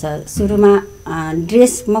भएको छ। सुरुमा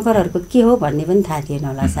ड्रेस मगरहरूको के हो भन्ने पनि थाहा थिएन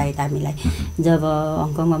होला सायद हामीलाई। जब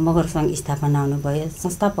हङकङमा मगर सङ्घ स्थापना हुनुभयो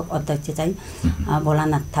संस्थापक अध्यक्ष चाहिँ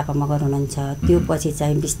भोलानाथ थापा मगर हुनुहुन्छ। त्यो पछि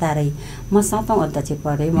चाहिँ बिस्तारै म 7औं अध्यक्ष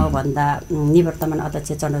परेँ। मभन्दा निवर्तमान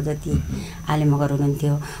अध्यक्ष चन्द्रज्योति आले मगर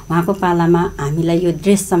हुनुहुन्थ्यो। उहाँको पालामा हामीलाई यो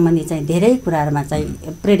ड्रेस सम्बन्धी चाहिँ धेरै कुराहरूमा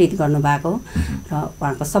चाहिँ प्रेरित गर्नुभएको र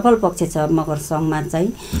उहाँको सफल पक्ष छ मगर सङ्घमा चाहिँ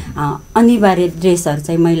अनिवार्य ड्रेसहरू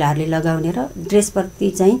चाहिँ महिलाहरूले लगाउने र ड्रेसप्रति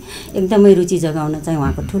चाहिँ एकदमै रुचि जगाउन चाहिँ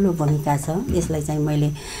उहाँको ठुलो भूमिका छ। यसलाई चाहिँ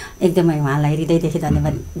मैले एकदमै उहाँलाई हृदयदेखि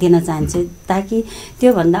धन्यवाद दिन चाहन्छु। ताकि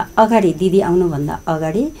त्योभन्दा अगाडि दिदी आउनुभन्दा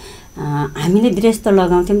अगाडि हामीले ड्रेस त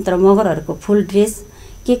लगाउँथ्यौँ तर मगरहरूको फुल ड्रेस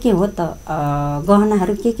के हो त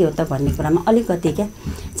गहनाहरू के हो त भन्ने कुरामा अलिकति क्या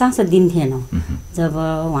चासो दिन्थेनौँ। जब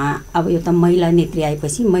उहाँ अब यो त महिला नेत्री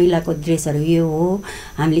आएपछि महिलाको ड्रेसहरू यो हो,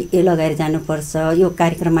 हामीले यो लगाएर जानुपर्छ, यो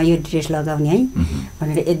कार्यक्रममा यो ड्रेस लगाउने है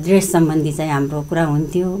भनेर ड्रेस सम्बन्धी चाहिँ हाम्रो कुरा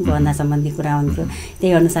हुन्थ्यो, गहना सम्बन्धी कुरा हुन्थ्यो।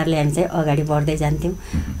 त्यही अनुसारले हामी चाहिँ अगाडि बढ्दै जान्थ्यौँ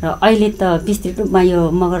र अहिले त विस्तृत रूपमा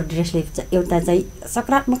यो मगर ड्रेसले एउटा चाहिँ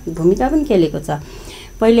सकारात्मक भूमिका पनि खेलेको छ।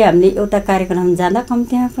 पहिले हामीले एउटा कार्यक्रम जाँदा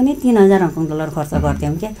कम्तीमा पनि 3000 हङकङ डलर खर्च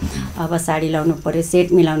गर्थ्यौँ क्या। अब साडी लाउनु पऱ्यो,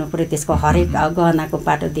 सेट मिलाउनु पऱ्यो, त्यसको हरेक गहनाको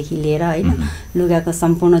पाटोदेखि लिएर होइन लुगाको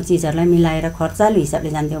सम्पूर्ण चिजहरूलाई मिलाएर खर्चालु हिसाबले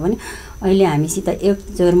जान्थ्यौँ भने अहिले हामीसित एक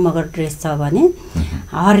जोर मगर ड्रेस छ भने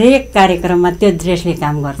हरेक कार्यक्रममा त्यो ड्रेसले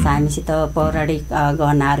काम गर्छ। हामीसित पौराणिक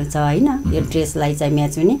गहनाहरू छ होइन, यो ड्रेसलाई चाहिँ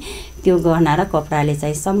म्याच हुने त्यो गहना र कपडाले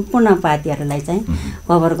चाहिँ सम्पूर्ण पार्टीहरूलाई चाहिँ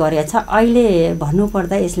कभर गरेको छ। अहिले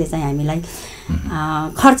भन्नुपर्दा यसले चाहिँ हामीलाई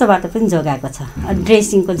खर्चबाट पनि जोगाएको छ।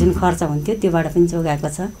 ड्रेसिङको जुन खर्च हुन्थ्यो त्योबाट पनि जोगाएको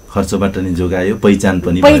छ। खर्चबाट नि जोगायो, पहिचान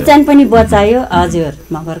पनि बचायो। हजुर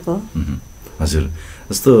मगरको हजुर।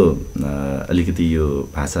 जस्तो अलिकति यो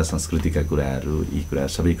भाषा संस्कृतिका कुराहरू यी कुरा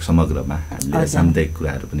सबै समग्रमा हामीले सामुदायिक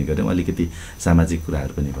कुराहरू पनि गऱ्यौँ, अलिकति सामाजिक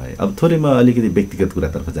कुराहरू पनि भए। अब थोरै म अलिकति व्यक्तिगत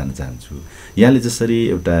कुरातर्फ जान चाहन्छु। यहाँले जसरी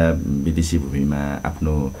एउटा विदेशी भूमिमा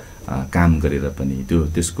आफ्नो काम गरेर पनि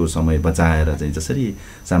त्यसको समय बचाएर चाहिँ जसरी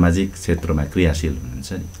सामाजिक क्षेत्रमा क्रियाशील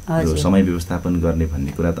हुनुहुन्छ नि, यो समय व्यवस्थापन गर्ने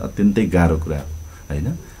भन्ने कुरा त अत्यन्तै गाह्रो कुरा हो हैन?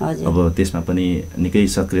 अब त्यसमा पनि निकै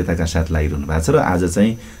सक्रियताका साथ लागिरहनु भएको छ र आज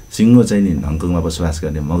चाहिँ सिङ्गो चाहिँ नि हङकङमा बसोबास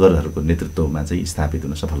गर्ने मगरहरूको नेतृत्वमा चाहिँ स्थापित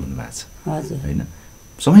हुन सफल हुनुभएको छ हैन?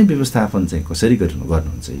 समय व्यवस्थापन चाहिँ कसरी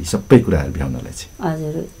गर्नुहुन्छ यी सबै कुराहरू भ्याउनलाई चाहिँ?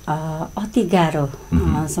 हजुर अति गाह्रो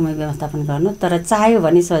समय व्यवस्थापन गर्नु, तर चाह्यो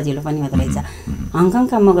भने सजिलो पनि हुँदो रहेछ।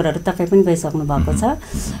 हङकङका मगरहरू तपाईँ पनि गइसक्नु भएको छ।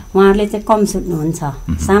 उहाँहरूले चाहिँ कम सुत्नुहुन्छ।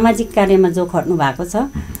 सामाजिक कार्यमा जो खट्नु भएको छ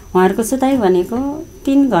उहाँहरूको सुताइ भनेको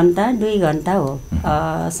 3 घन्टा 2 घन्टा हो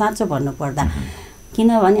साँचो भन्नुपर्दा।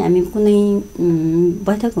 किनभने हामी कुनै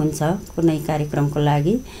बैठक हुन्छ कुनै कार्यक्रमको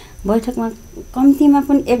लागि, बैठकमा कम्तीमा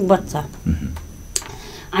पनि 1 बज्छ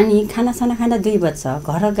अनि खानासाना खाँदा 2 बज्छ,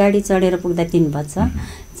 घर गाडी चढेर पुग्दा 3 बज्छ,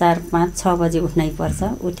 4, 5, 6 बजे उठ्नै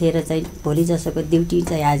पर्छ। उठेर चाहिँ भोलि जसोको ड्युटी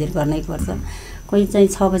चाहिँ हाजिर गर्नै पर्छ। कोही चाहिँ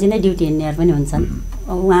 6 बजे नै ड्युटी हिँड्नेहरू पनि हुन्छन्,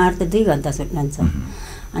 उहाँहरू त 2 घन्टा सुत्नुहुन्छ।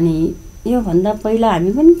 अनि योभन्दा पहिला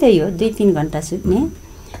हामी पनि त्यही हो 2-3 घन्टा सुत्ने।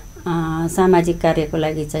 सामाजिक कार्यको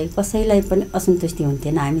लागि चाहिँ कसैलाई पनि असन्तुष्टि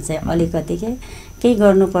हुन्थेन। हामी चाहिँ अलिकति केही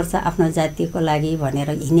गर्नुपर्छ आफ्नो जातिको लागि भनेर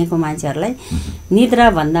हिँडेको मान्छेहरूलाई निद्रा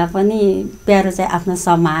भन्दा पनि प्यारो चाहिँ आफ्नो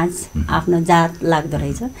समाज आफ्नो जात लाग्दो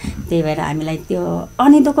रहेछ। त्यही भएर हामीलाई त्यो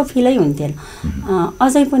अनिदोको फिलै हुन्थेन।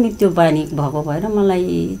 अझै पनि त्यो बानी भएको भएर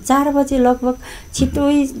मलाई 4 बजे लगभग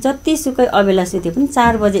छिटै जतिसुकै अबेला सुते पनि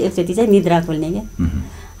 4 बजे एकचोटि चाहिँ निद्रा खुल्ने क्या।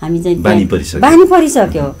 हामी चाहिँ बानी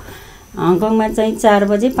परिसक्यो। हङकङमा चाहिँ 4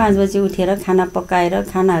 बजे 5 बजे उठेर खाना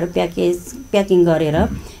पकाएर खानाहरू प्याकिङ गरेर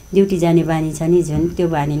ड्युटी जाने बानी छ नि जुन, त्यो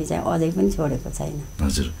बानीले चाहिँ अझै पनि छोडेको छैन।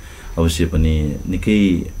 हजुर, अवश्य पनि निकै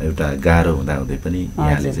एउटा गाह्रो हुँदै पनि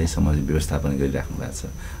यहाँले चाहिँ समाज व्यवस्थापन गरिराख्नु भएको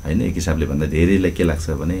छ होइन। एक हिसाबले भन्दा धेरैलाई के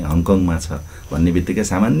लाग्छ भने हङकङमा छ भन्ने बित्तिकै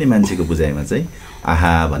सामान्य मान्छेको बुझाइमा चाहिँ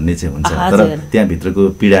आहा भन्ने चाहिँ हुन्छ, तर त्यहाँभित्रको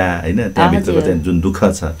पीडा होइन त्यहाँभित्रको चाहिँ जुन दुःख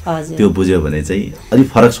छ त्यो बुझ्यो भने चाहिँ अलिक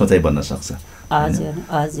फरक सोचाइ बन्न सक्छ। हजुर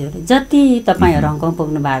हजुर, जति तपाईँहरू हङकङ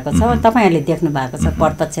पुग्नु भएको छ तपाईँहरूले देख्नु भएको छ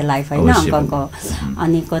प्रत्यक्ष लाइफ होइन हङकङको।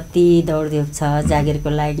 अनि कति दौडधुप छ जागिरको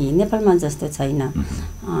लागि, नेपालमा जस्तो छैन।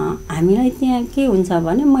 हामीलाई त्यहाँ के हुन्छ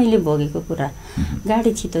भने मैले भोगेको कुरा,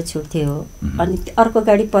 गाडी छिटो छुट्थ्यो अनि अर्को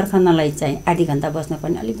गाडी पर्खनलाई चाहिँ आधी घन्टा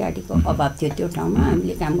बस्नुपर्ने, अलिक गाडीको अभाव थियो त्यो ठाउँमा,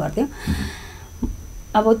 हामीले काम गर्थ्यौँ।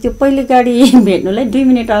 अब त्यो पहिले गाडी भेट्नुलाई 2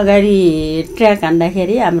 मिनट अगाडि ट्र्याक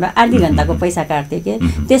हान्दाखेरि हाम्रो आधी घन्टाको पैसा काट्थ्यो कि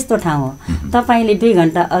त्यस्तो ठाउँ हो। तपाईँले 2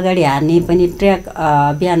 घन्टा अगाडि हान्ने पनि ट्र्याक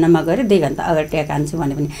बिहानमा गएर 2 घन्टा अगाडि ट्र्याक हान्छु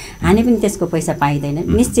भने पनि हाने पनि त्यसको पैसा पाइँदैन।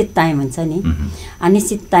 निश्चित टाइम हुन्छ नि,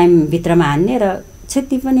 निश्चित टाइमभित्रमा हान्ने र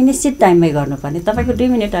क्षति पनि निश्चित टाइममै गर्नुपर्ने। तपाईँको 2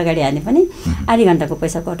 मिनट अगाडि हाने पनि आधी घन्टाको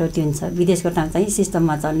पैसा कटौती हुन्छ। विदेशको ठाउँ चाहिँ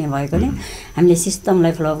सिस्टममा चल्ने भएकोले हामीले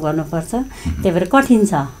सिस्टमलाई फलो गर्नुपर्छ, त्यही भएर कठिन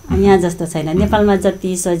छ। यहाँ जस्तो छैन। नेपालमा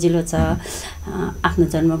जति सजिलो छ आफ्नो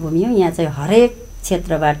जन्मभूमि हो, यहाँ चाहिँ हरेक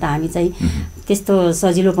क्षेत्रबाट हामी चाहिँ त्यस्तो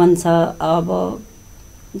सजिलोपन छ। अब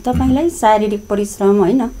तपाईलाई शारीरिक परिश्रम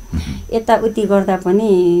होइन यताउति गर्दा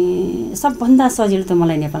पनि सबभन्दा सजिलो त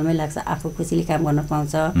मलाई नेपालमै लाग्छ। आफू खुसीले काम गर्न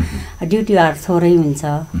पाउँछ, ड्युटी आवर थोरै हुन्छ।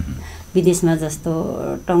 विदेशमा जस्तो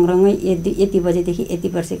टङ्ग्रङ्गै यति बजेदेखि यति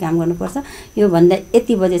वर्ष काम गर्नुपर्छ, यो भन्दा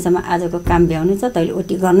यति बजेसम्म आजको काम भ्याउनु छ तैँले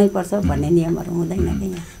ओटी गर्नै पर्छ भन्ने नियमहरू हुँदैन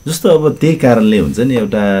क्या। जस्तो अब त्यही कारणले हुन्छ नि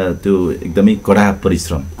एउटा त्यो एकदमै कडा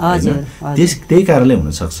परिश्रम, त्यही कारणले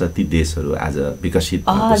हुनसक्छ ती देशहरू आज विकसित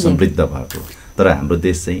समृद्ध भएको, तर हाम्रो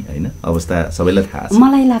देश चाहिँ होइन अवस्था सबैलाई थाहा छ।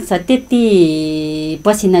 मलाई लाग्छ त्यति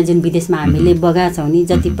पसिना जुन विदेशमा हामीले बगाछौँ नि,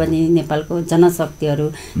 जति पनि नेपालको जनशक्तिहरू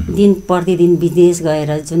दिन प्रतिदिन विदेश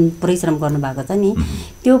गएर जुन परिश्रम गर्नुभएको छ नि,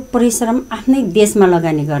 त्यो परिश्रम आफ्नै देशमा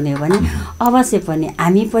लगानी गर्ने हो भने अवश्य पनि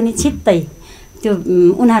हामी पनि छिट्टै त्यो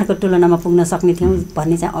उनीहरूको तुलनामा पुग्न सक्ने थियौँ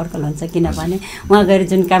भन्ने चाहिँ अड्कल हुन्छ। किनभने उहाँ गएर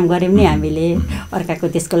जुन काम गऱ्यौँ नि हामीले अर्काको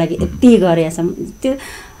देशको लागि यति गरेका छौँ, त्यो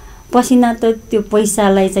पसिना त त्यो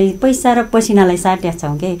पैसालाई चाहिँ पैसा र पसिनालाई साटेका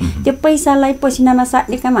छौँ कि त्यो पैसालाई पसिनामा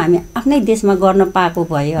साट्ने काम हामी आफ्नै देशमा गर्न पाएको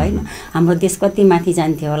भए होइन हाम्रो देश कति माथि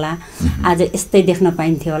जान्थ्यो होला, आज यस्तै देख्न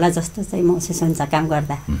पाइन्थ्यो होला जस्तो चाहिँ महसुस हुन्छ काम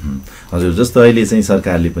गर्दा। हजुर, जस्तो अहिले चाहिँ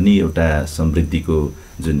सरकारले पनि एउटा समृद्धिको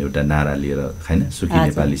जुन एउटा नारा लिएर होइन सुखी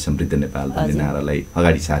नेपाली समृद्ध नेपाल भन्ने नारालाई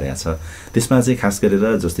अगाडि सारेको छ, त्यसमा चाहिँ खास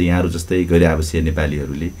गरेर जस्तो यहाँहरू जस्तै गैर आवासीय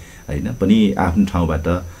नेपालीहरूले होइन पनि आफ्नो ठाउँबाट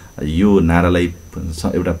यो नारालाई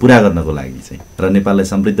एउटा पुरा गर्नको लागि चाहिँ र नेपाललाई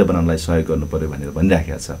समृद्ध बनाउनलाई सहयोग गर्नु पर्यो भनेर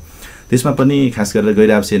भनिराखेको छ। त्यसमा पनि खास गरेर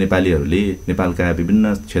गैर आवासीय नेपालीहरूले नेपालका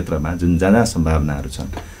विभिन्न क्षेत्रमा जुन जहाँ सम्भावनाहरू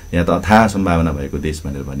छन्, यहाँ त अथाह सम्भावना भएको देश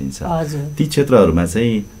भनेर भनिन्छ, ती क्षेत्रहरूमा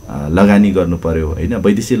चाहिँ लगानी गर्नु पर्यो होइन।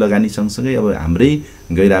 वैदेशिक लगानी सँगसँगै अब हाम्रै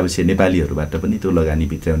गैर आवासीय नेपालीहरूबाट पनि त्यो लगानी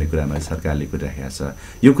भित्राउने कुरामा सरकारले गरिराखेको छ।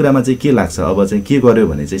 यो कुरामा चाहिँ के लाग्छ, अब चाहिँ के गर्यो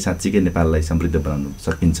भने चाहिँ साँच्चीकै नेपाललाई समृद्ध बनाउन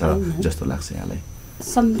सकिन्छ जस्तो लाग्छ यहाँलाई?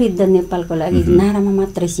 समृद्ध नेपालको लागि नारामा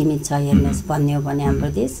मात्रै सीमित छ हेर्नुहोस् भन्ने हो भने हाम्रो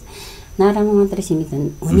देश नारामा मात्रै सीमित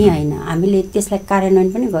हुने होइन, हामीले त्यसलाई कार्यान्वयन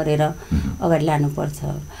पनि गरेर अगाडि लानुपर्छ।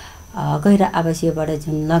 गैर आवासीयबाट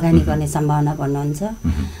जुन लगानी गर्ने सम्भावना भन्नुहुन्छ,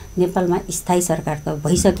 नेपालमा स्थायी सरकार त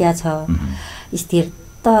भइसकेको छ स्थिर,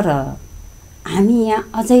 तर हामी यहाँ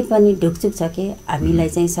अझै पनि ढुकछुक छ कि हामीलाई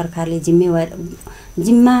चाहिँ सरकारले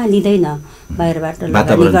जिम्मा लिँदैन बाहिरबाट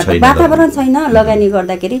वातावरण छैन लगानी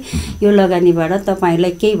गर्दाखेरि यो लगानीबाट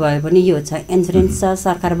तपाईँलाई केही भयो भने यो छ इन्सुरेन्स छ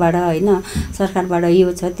सरकारबाट होइन सरकारबाट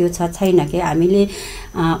यो छ त्यो छ छैन कि हामीले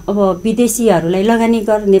अब विदेशीहरूलाई लगानी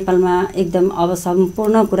गर नेपालमा एकदम अब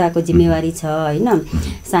सम्पूर्ण कुराको जिम्मेवारी छ होइन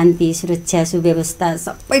शान्ति सुरक्षा सुव्यवस्था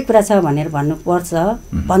सबै कुरा छ भनेर भन्नुपर्छ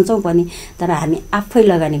भन्छौँ पनि तर हामी आफै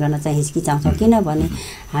लगानी गर्न चाहिँ हिचकिचाउँछौँ किनभने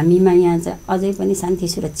हामीमा यहाँ चाहिँ अझै पनि शान्ति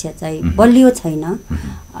सुरक्षा चाहिँ बलियो छैन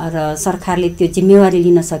र सरकारले त्यो जिम्मेवारी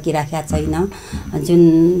लिन सकिराखेका छैन जुन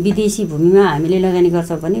विदेशी भूमिमा हामीले लगानी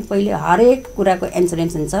गर्छौँ भने पहिले हरेक कुराको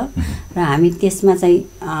इन्सुरेन्स हुन्छ र हामी त्यसमा चाहिँ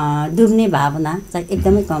डुब्ने भावना चाहिँ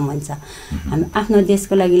एकदमै कम हुन्छ हामी आफ्नो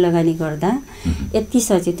देशको लागि लगानी गर्दा यति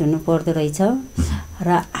सचेत हुनु पर्दो रहेछ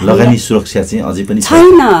र लगानी सुरक्षा चाहिँ अझै पनि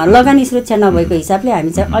छैन लगानी सुरक्षा नभएको हिसाबले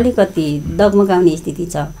हामी चाहिँ अलिकति डगमगाउने स्थिति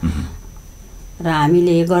छ र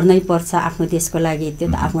हामीले गर्नै पर्छ आफ्नो देशको लागि त्यो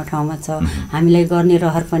त आफ्नो ठाउँमा छ हामीलाई गर्ने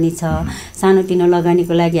रहर पनि छ सानोतिनो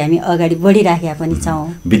लगानीको लागि हामी अगाडि बढिराखेका पनि छौँ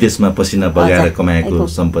विदेशमा पसिना बगाएर कमाएको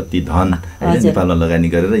सम्पत्ति धन नेपालमा लगानी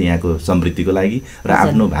गरेर यहाँको समृद्धिको लागि र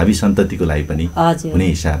आफ्नो भावी सन्ततिको लागि पनि हुने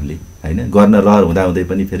हिसाबले हैन गर्न रहर हुँदाहुँदै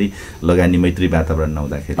पनि फेरि लगानी मैत्री वातावरण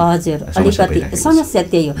नहुँदाखेरि हजुर अलिकति समस्या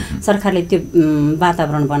त्यही हो सरकारले त्यो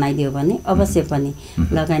वातावरण बनाइदियो भने अवश्य पनि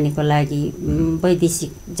लगानीको लागि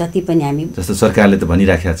वैदेशिक जति पनि हामी जस्तो सरकारले त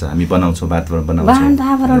भनिराखेको छ हामी बनाउँछौँ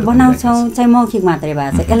वातावरण बनाउँछौँ चाहिँ मौखिक मात्रै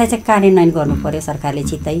भएको छ यसलाई चाहिँ कार्यान्वयन गर्नु पर्यो सरकारले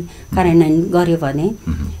छिट्टै कार्यान्वयन गर्यो भने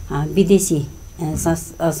विदेशी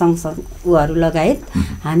संस्थाहरू लगायत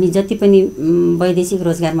हामी जति पनि वैदेशिक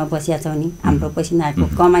रोजगारमा बसिया छौँ नि हाम्रो पसिनाको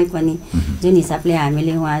कमाइ पनि जुन हिसाबले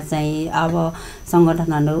हामीले उहाँ चाहिँ अब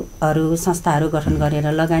सङ्गठनहरू संस्थाहरू गठन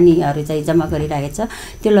गरेर लगानीहरू चाहिँ जम्मा गरिरहेको छ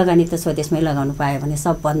त्यो लगानी त स्वदेशमै लगाउनु पायो भने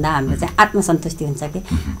सबभन्दा हाम्रो चाहिँ आत्मसन्तुष्टि हुन्छ कि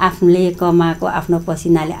आफूले कमाएको आफ्नो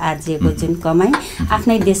पसिनाले आर्जिएको जुन कमाइ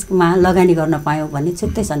आफ्नै देशमा लगानी गर्न पायौँ भने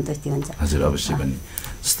छुट्टै सन्तुष्टि हुन्छ हजुर अवश्य पनि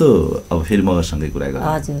जस्तो अब फेरि मगरसँगै कुरा गरौँ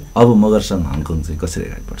हजुर अब मगरसँग हङकङ चाहिँ कसरी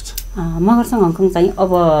अगाडि बढ्छ मगरसँग हङकङ चाहिँ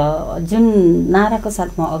अब जुन नाराको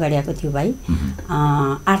साथमा अगाडि आएको थियो भाइ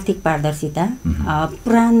आर्थिक पारदर्शिता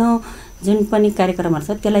पुरानो जुन पनि कार्यक्रमहरू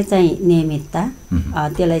छ त्यसलाई चाहिँ नियमितता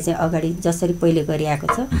त्यसलाई चाहिँ अगाडि जसरी पहिले गरिआएको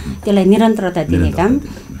छ त्यसलाई निरन्तरता दिने काम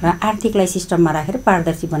र आर्थिकलाई सिस्टममा राखेर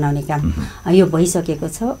पारदर्शी बनाउने काम यो भइसकेको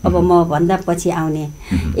छ अब म भन्दा पछि आउने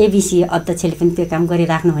एबिसी अध्यक्षले पनि त्यो काम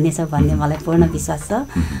गरिराख्नुहुनेछ भन्ने मलाई पूर्ण विश्वास छ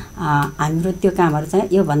हाम्रो त्यो कामहरू चाहिँ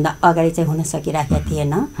योभन्दा अगाडि चाहिँ हुन सकिराखेको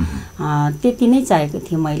थिएन त्यति नै चाहेको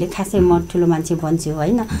थिएँ मैले खासै म ठुलो मान्छे बन्छु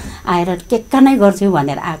होइन आएर केक्का नै गर्छु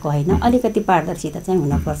भनेर आएको होइन अलिकति पारदर्शिता चाहिँ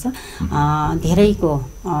हुनुपर्छ धेरैको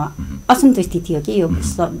असन्तुष्टि थियो कि यो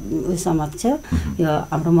समक्ष यो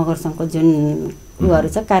हाम्रो मगर सङ्घको जुन उहरू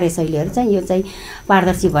छ कार्यशैलीहरू चाहिँ यो चाहिँ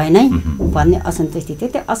पारदर्शी भएन है भन्ने असन्तुष्टि थियो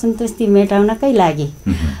त्यो असन्तुष्टि मेटाउनकै लागि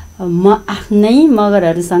म आफ्नै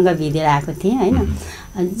मगरहरूसँग भिडेर आएको थिएँ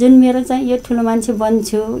होइन जुन मेरो चाहिँ यो ठुलो मान्छे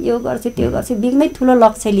बन्छु यो गर्छु त्यो गर्छु बिग्नै ठुलो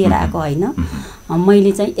लक्ष्य लिएर आएको होइन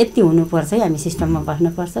मैले चाहिँ यति हुनुपर्छ है हामी सिस्टममा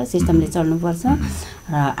बस्नुपर्छ सिस्टमले चल्नुपर्छ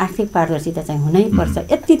र आर्थिक पारदर्शिता चाहिँ हुनैपर्छ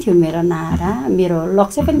यति थियो मेरो नारा मेरो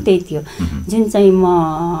लक्ष्य पनि त्यही थियो जुन चाहिँ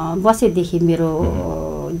म बसेदेखि मेरो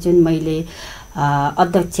जुन मैले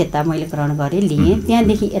अध्यक्षता मैले ग्रहण गरेँ लिएँ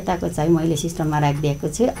त्यहाँदेखि यताको चाहिँ मैले सिस्टममा राखिदिएको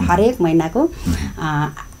छु हरेक महिनाको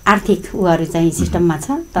आर्थिक उहरू चाहिँ सिस्टममा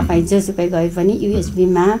छ तपाईँ जोसुकै गए पनि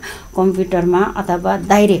युएसबीमा कम्प्युटरमा अथवा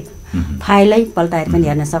डाइरेक्ट फाइलै पल्टाएर पनि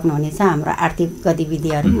हेर्न सक्नुहुनेछ हाम्रो आर्थिक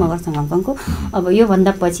गतिविधिहरू मगरसँग हङकङको अब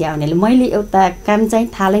योभन्दा पछि आउनेले मैले एउटा काम चाहिँ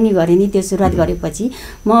थालै नै गरेँ नि त्यो सुरुवात गरेपछि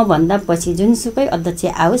म भन्दा पछि जुनसुकै अध्यक्ष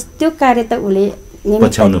आओस् त्यो कार्य त उसले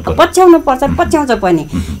पछ्याउनु पर्छ पछ्याउँछ पनि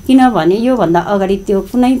किनभने योभन्दा अगाडि त्यो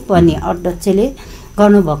कुनै पनि अध्यक्षले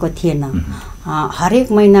गर्नुभएको थिएन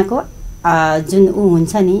हरेक महिनाको जुन ऊ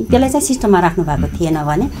हुन्छ नि त्यसलाई चाहिँ सिस्टममा राख्नु भएको थिएन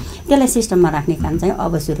भने त्यसलाई सिस्टममा राख्ने काम चाहिँ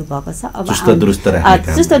अब सुरु भएको छ अब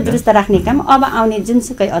चुस्त दुरुस्त राख्ने काम अब आउने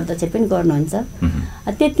जुनसुकै अध्यक्ष पनि गर्नुहुन्छ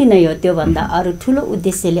त्यति नै हो त्योभन्दा अरू ठुलो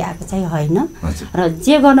उद्देश्यले आएको चाहिँ होइन र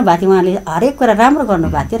जे गर्नुभएको थियो उहाँले हरेक कुरा राम्रो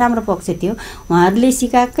गर्नुभएको थियो राम्रो पक्ष थियो उहाँहरूले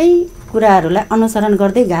सिकाएकै कुराहरूलाई अनुसरण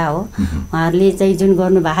गर्दै गएको हो उहाँहरूले चाहिँ जुन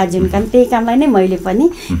गर्नुभएको जुन काम त्यही कामलाई नै मैले पनि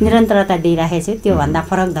निरन्तरता दिइराखेको छु त्योभन्दा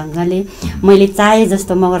फरक ढङ्गले मैले चाहे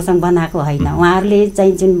जस्तो मगरसँग बनाएको होइन उहाँहरूले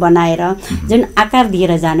चाहिँ जुन बनाएर जुन आकार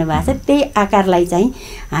दिएर जानुभएको छ त्यही आकारलाई चाहिँ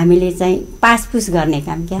हामीले चाहिँ पासपुस गर्ने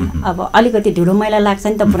काम क्या अब अलिकति ढुलो मैला लाग्छ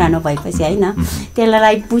नि त पुरानो भएपछि होइन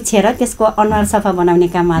त्यसलाई पुछेर त्यसको अनुहार सफा बनाउने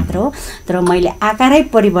काम मात्र हो तर मैले आकारै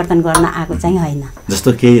परिवर्तन गर्न आएको चाहिँ होइन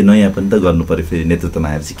जस्तो केही नयाँ पनि त गर्नु पर्यो फेरि नेतृत्वमा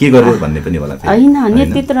आएपछि के गर्यो भन्ने पनि होला होइन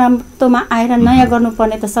नेतृत्वमा आएर नयाँ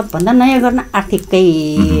गर्नुपर्ने त सबभन्दा नयाँ गर्न आर्थिककै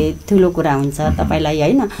ठुलो कुरा हुन्छ तपाईँलाई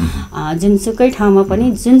होइन जुनसुकै ठाउँमा पनि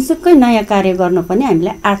जुनसुकै नयाँ कार्य गर्नु पनि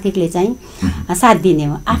हामीलाई आर्थिकले चाहिँ साथ दिने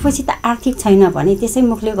हो आफूसित आर्थिक छैन भने त्यसै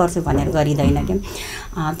मुखले गर्छु भनेर गरिँदैन क्या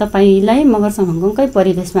तपाईँलाई मगरसङ्घ हङकङकै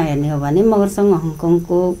परिवेशमा हेर्ने हो भने मगरसङ्घ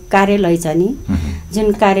हङकङको कार्यालय छ नि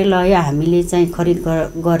जुन कार्यालय हामीले चाहिँ खरिद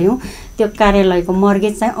गऱ्यौँ त्यो कार्यालयको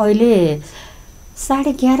मर्गेज चाहिँ अहिले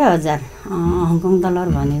 11,500 हङकङ डलर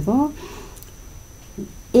भनेको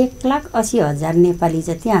 1,80,000 नेपाली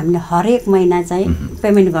जति हामीले हरेक महिना चाहिँ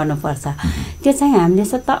पेमेन्ट गर्नुपर्छ त्यो चाहिँ हामीले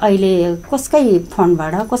सत्ता अहिले कसकै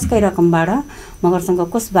फन्डबाट कसकै रकमबाट मगरसँग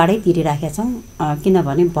कोषबाटै तिरिराखेका छौँ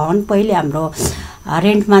किनभने भवन पहिले हाम्रो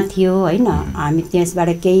रेन्टमा थियो होइन हामी त्यसबाट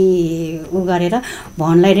केही गरेर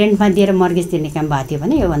भवनलाई रेन्टमा दिएर मर्गेज तिर्ने काम भएको थियो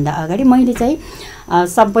भने योभन्दा अगाडि मैले चाहिँ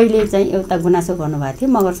सबैले चाहिँ एउटा गुनासो गर्नुभएको थियो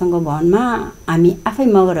मगरसँगको भवनमा हामी आफै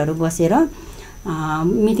मगरहरू बसेर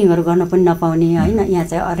मिटिङहरू गर्न पनि नपाउने होइन यहाँ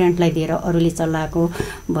चाहिँ रेन्टलाई दिएर अरूले चलाएको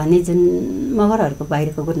भन्ने जुन मगरहरूको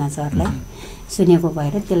बाहिरको गुनासोहरूलाई सुनेको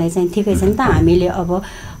भएर त्यसलाई चाहिँ ठिकै छ नि त हामीले अब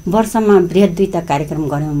वर्षमा बृहत 2टा कार्यक्रम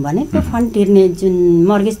गऱ्यौँ भने त्यो फन्ड तिर्ने जुन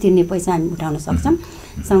मर्गेज तिर्ने पैसा हामी उठाउन सक्छौँ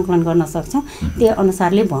सङ्कलन गर्न सक्छौँ त्यो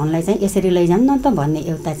अनुसारले भवनलाई चाहिँ यसरी लैजाउँ न त भन्ने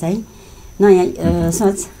एउटा चाहिँ नयाँ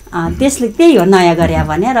सोच त्यसले त्यही हो नयाँ गरे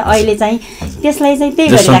भने र अहिले चाहिँ त्यसलाई चाहिँ त्यही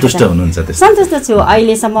गरिरहेको सन्तुष्ट छु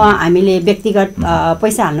अहिलेसम्म हामीले व्यक्तिगत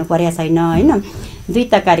पैसा हाल्नु परेको छैन होइन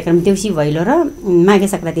 2टा कार्यक्रम देउसी भैलो र माघे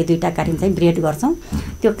सङ्क्रान्ति 2टा कार्यक्रम चाहिँ बृहत गर्छौँ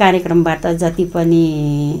त्यो कार्यक्रमबाट जति पनि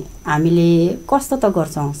हामीले कस्तो त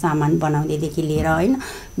गर्छौँ सामान बनाउनेदेखि लिएर होइन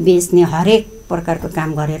बेच्ने हरेक प्रकारको काम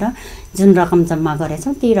गरेर जुन रकम जम्मा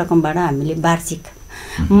गरेछौँ त्यही रकमबाट हामीले वार्षिक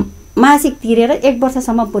मासिक तिरेर 1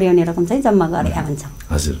 वर्षसम्म पुर्याउने रकम चाहिँ जम्मा गरेका हुन्छौँ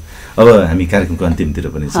हजुर अब हामी कार्यक्रमको अन्तिमतिर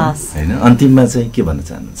पनि छौँ हैन अन्तिममा चाहिँ के भन्न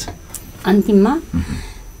चाहनुहुन्छ अन्तिममा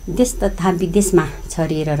देश तथा विदेशमा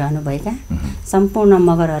छरिएर रहनुभएका सम्पूर्ण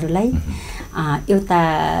मगरहरूलाई एउटा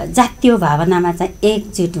जातीय भावनामा चाहिँ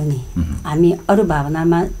एकजुट हुने हामी अरू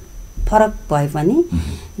भावनामा फरक भए पनि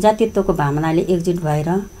जातीयत्वको भावनाले एकजुट भएर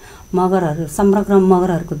मगरहरू समग्र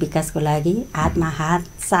मगरहरूको विकासको लागि हातमा हात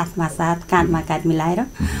साथमा साथ काँधमा काँध मिलाएर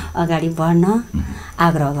अगाडि बढ्न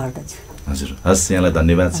आग्रह गर्दछु हजुर हस् यहाँलाई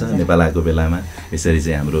धन्यवाद छ नेपाल आएको बेलामा यसरी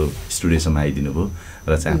चाहिँ हाम्रो स्टुडियोसम्म आइदिनु भयो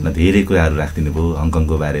र चाहिँ आफ्ना धेरै कुराहरू राखिदिनु भयो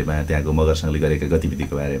हङकङको बारेमा त्यहाँको मगरसँगले गरेका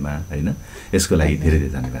गतिविधिको बारेमा होइन यसको लागि धेरै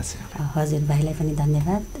धेरै धन्यवाद छ हजुर भाइलाई पनि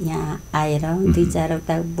धन्यवाद यहाँ आएर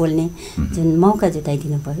 2-4वटा बोल्ने जुन मौका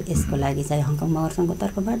जुटाइदिनु भयो यसको लागि चाहिँ हङकङ मगरसँगको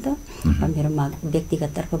तर्फबाट मेरो व्यक्तिगत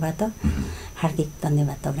तर्फबाट हार्दिक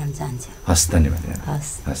धन्यवाद टक्राउन चाहन्छु हस् धन्यवाद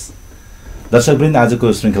हस् हस् दर्शकवृन्द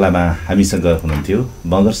आजको श्रृङ्खलामा हामीसँग हुनुहुन्थ्यो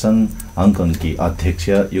मगरसङ्घ हङकङकी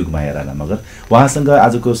अध्यक्ष युगमाया राणा मगर उहाँसँग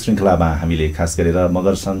आजको श्रृङ्खलामा हामीले खास गरेर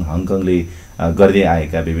मगरसङ्घ हङकङले गर्दै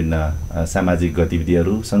आएका विभिन्न सामाजिक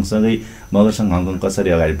गतिविधिहरू सँगसँगै मगरसङ्घ हङकङ कसरी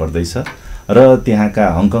अगाडि बढ्दैछ र त्यहाँका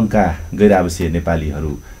हङकङका गैर आवासीय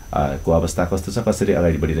नेपालीहरू को अवस्था कस्तो छ कसरी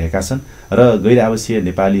अगाडि बढिरहेका छन् र गैर आवासीय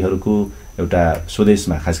नेपालीहरूको एउटा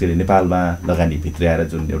स्वदेशमा खास गरी नेपालमा लगानी भित्र्याएर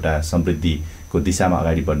जुन एउटा समृद्धिको दिशामा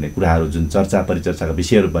अगाडि बढ्ने कुराहरू जुन चर्चा परिचर्चाका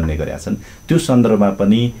विषयहरू बन्ने गरेका छन् त्यो सन्दर्भमा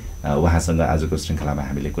पनि उहाँसँग आजको श्रृङ्खलामा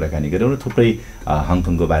हामीले कुराकानी गऱ्यौँ र थुप्रै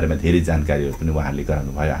हङकङको बारेमा धेरै जानकारीहरू पनि उहाँले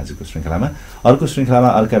गराउनु भयो आजको श्रृङ्खलामा अर्को श्रृङ्खलामा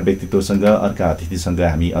अर्का व्यक्तित्वसँग अर्का अतिथिसँग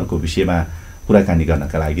हामी अर्को विषयमा कुराकानी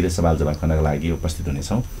गर्नका लागि र सवाल जवाफ गर्नका लागि उपस्थित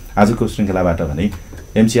हुनेछौँ आजको श्रृङ्खलाबाट भने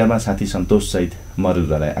एमसीआरमा साथी सन्तोष सहित म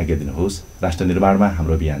रुद्रलाई आज्ञा दिनुहोस् राष्ट्र निर्माणमा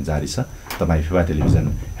हाम्रो अभियान जारी छ तपाईँ फेवा टेलिभिजन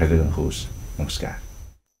हेर्दै गर्नुहोस् नमस्कार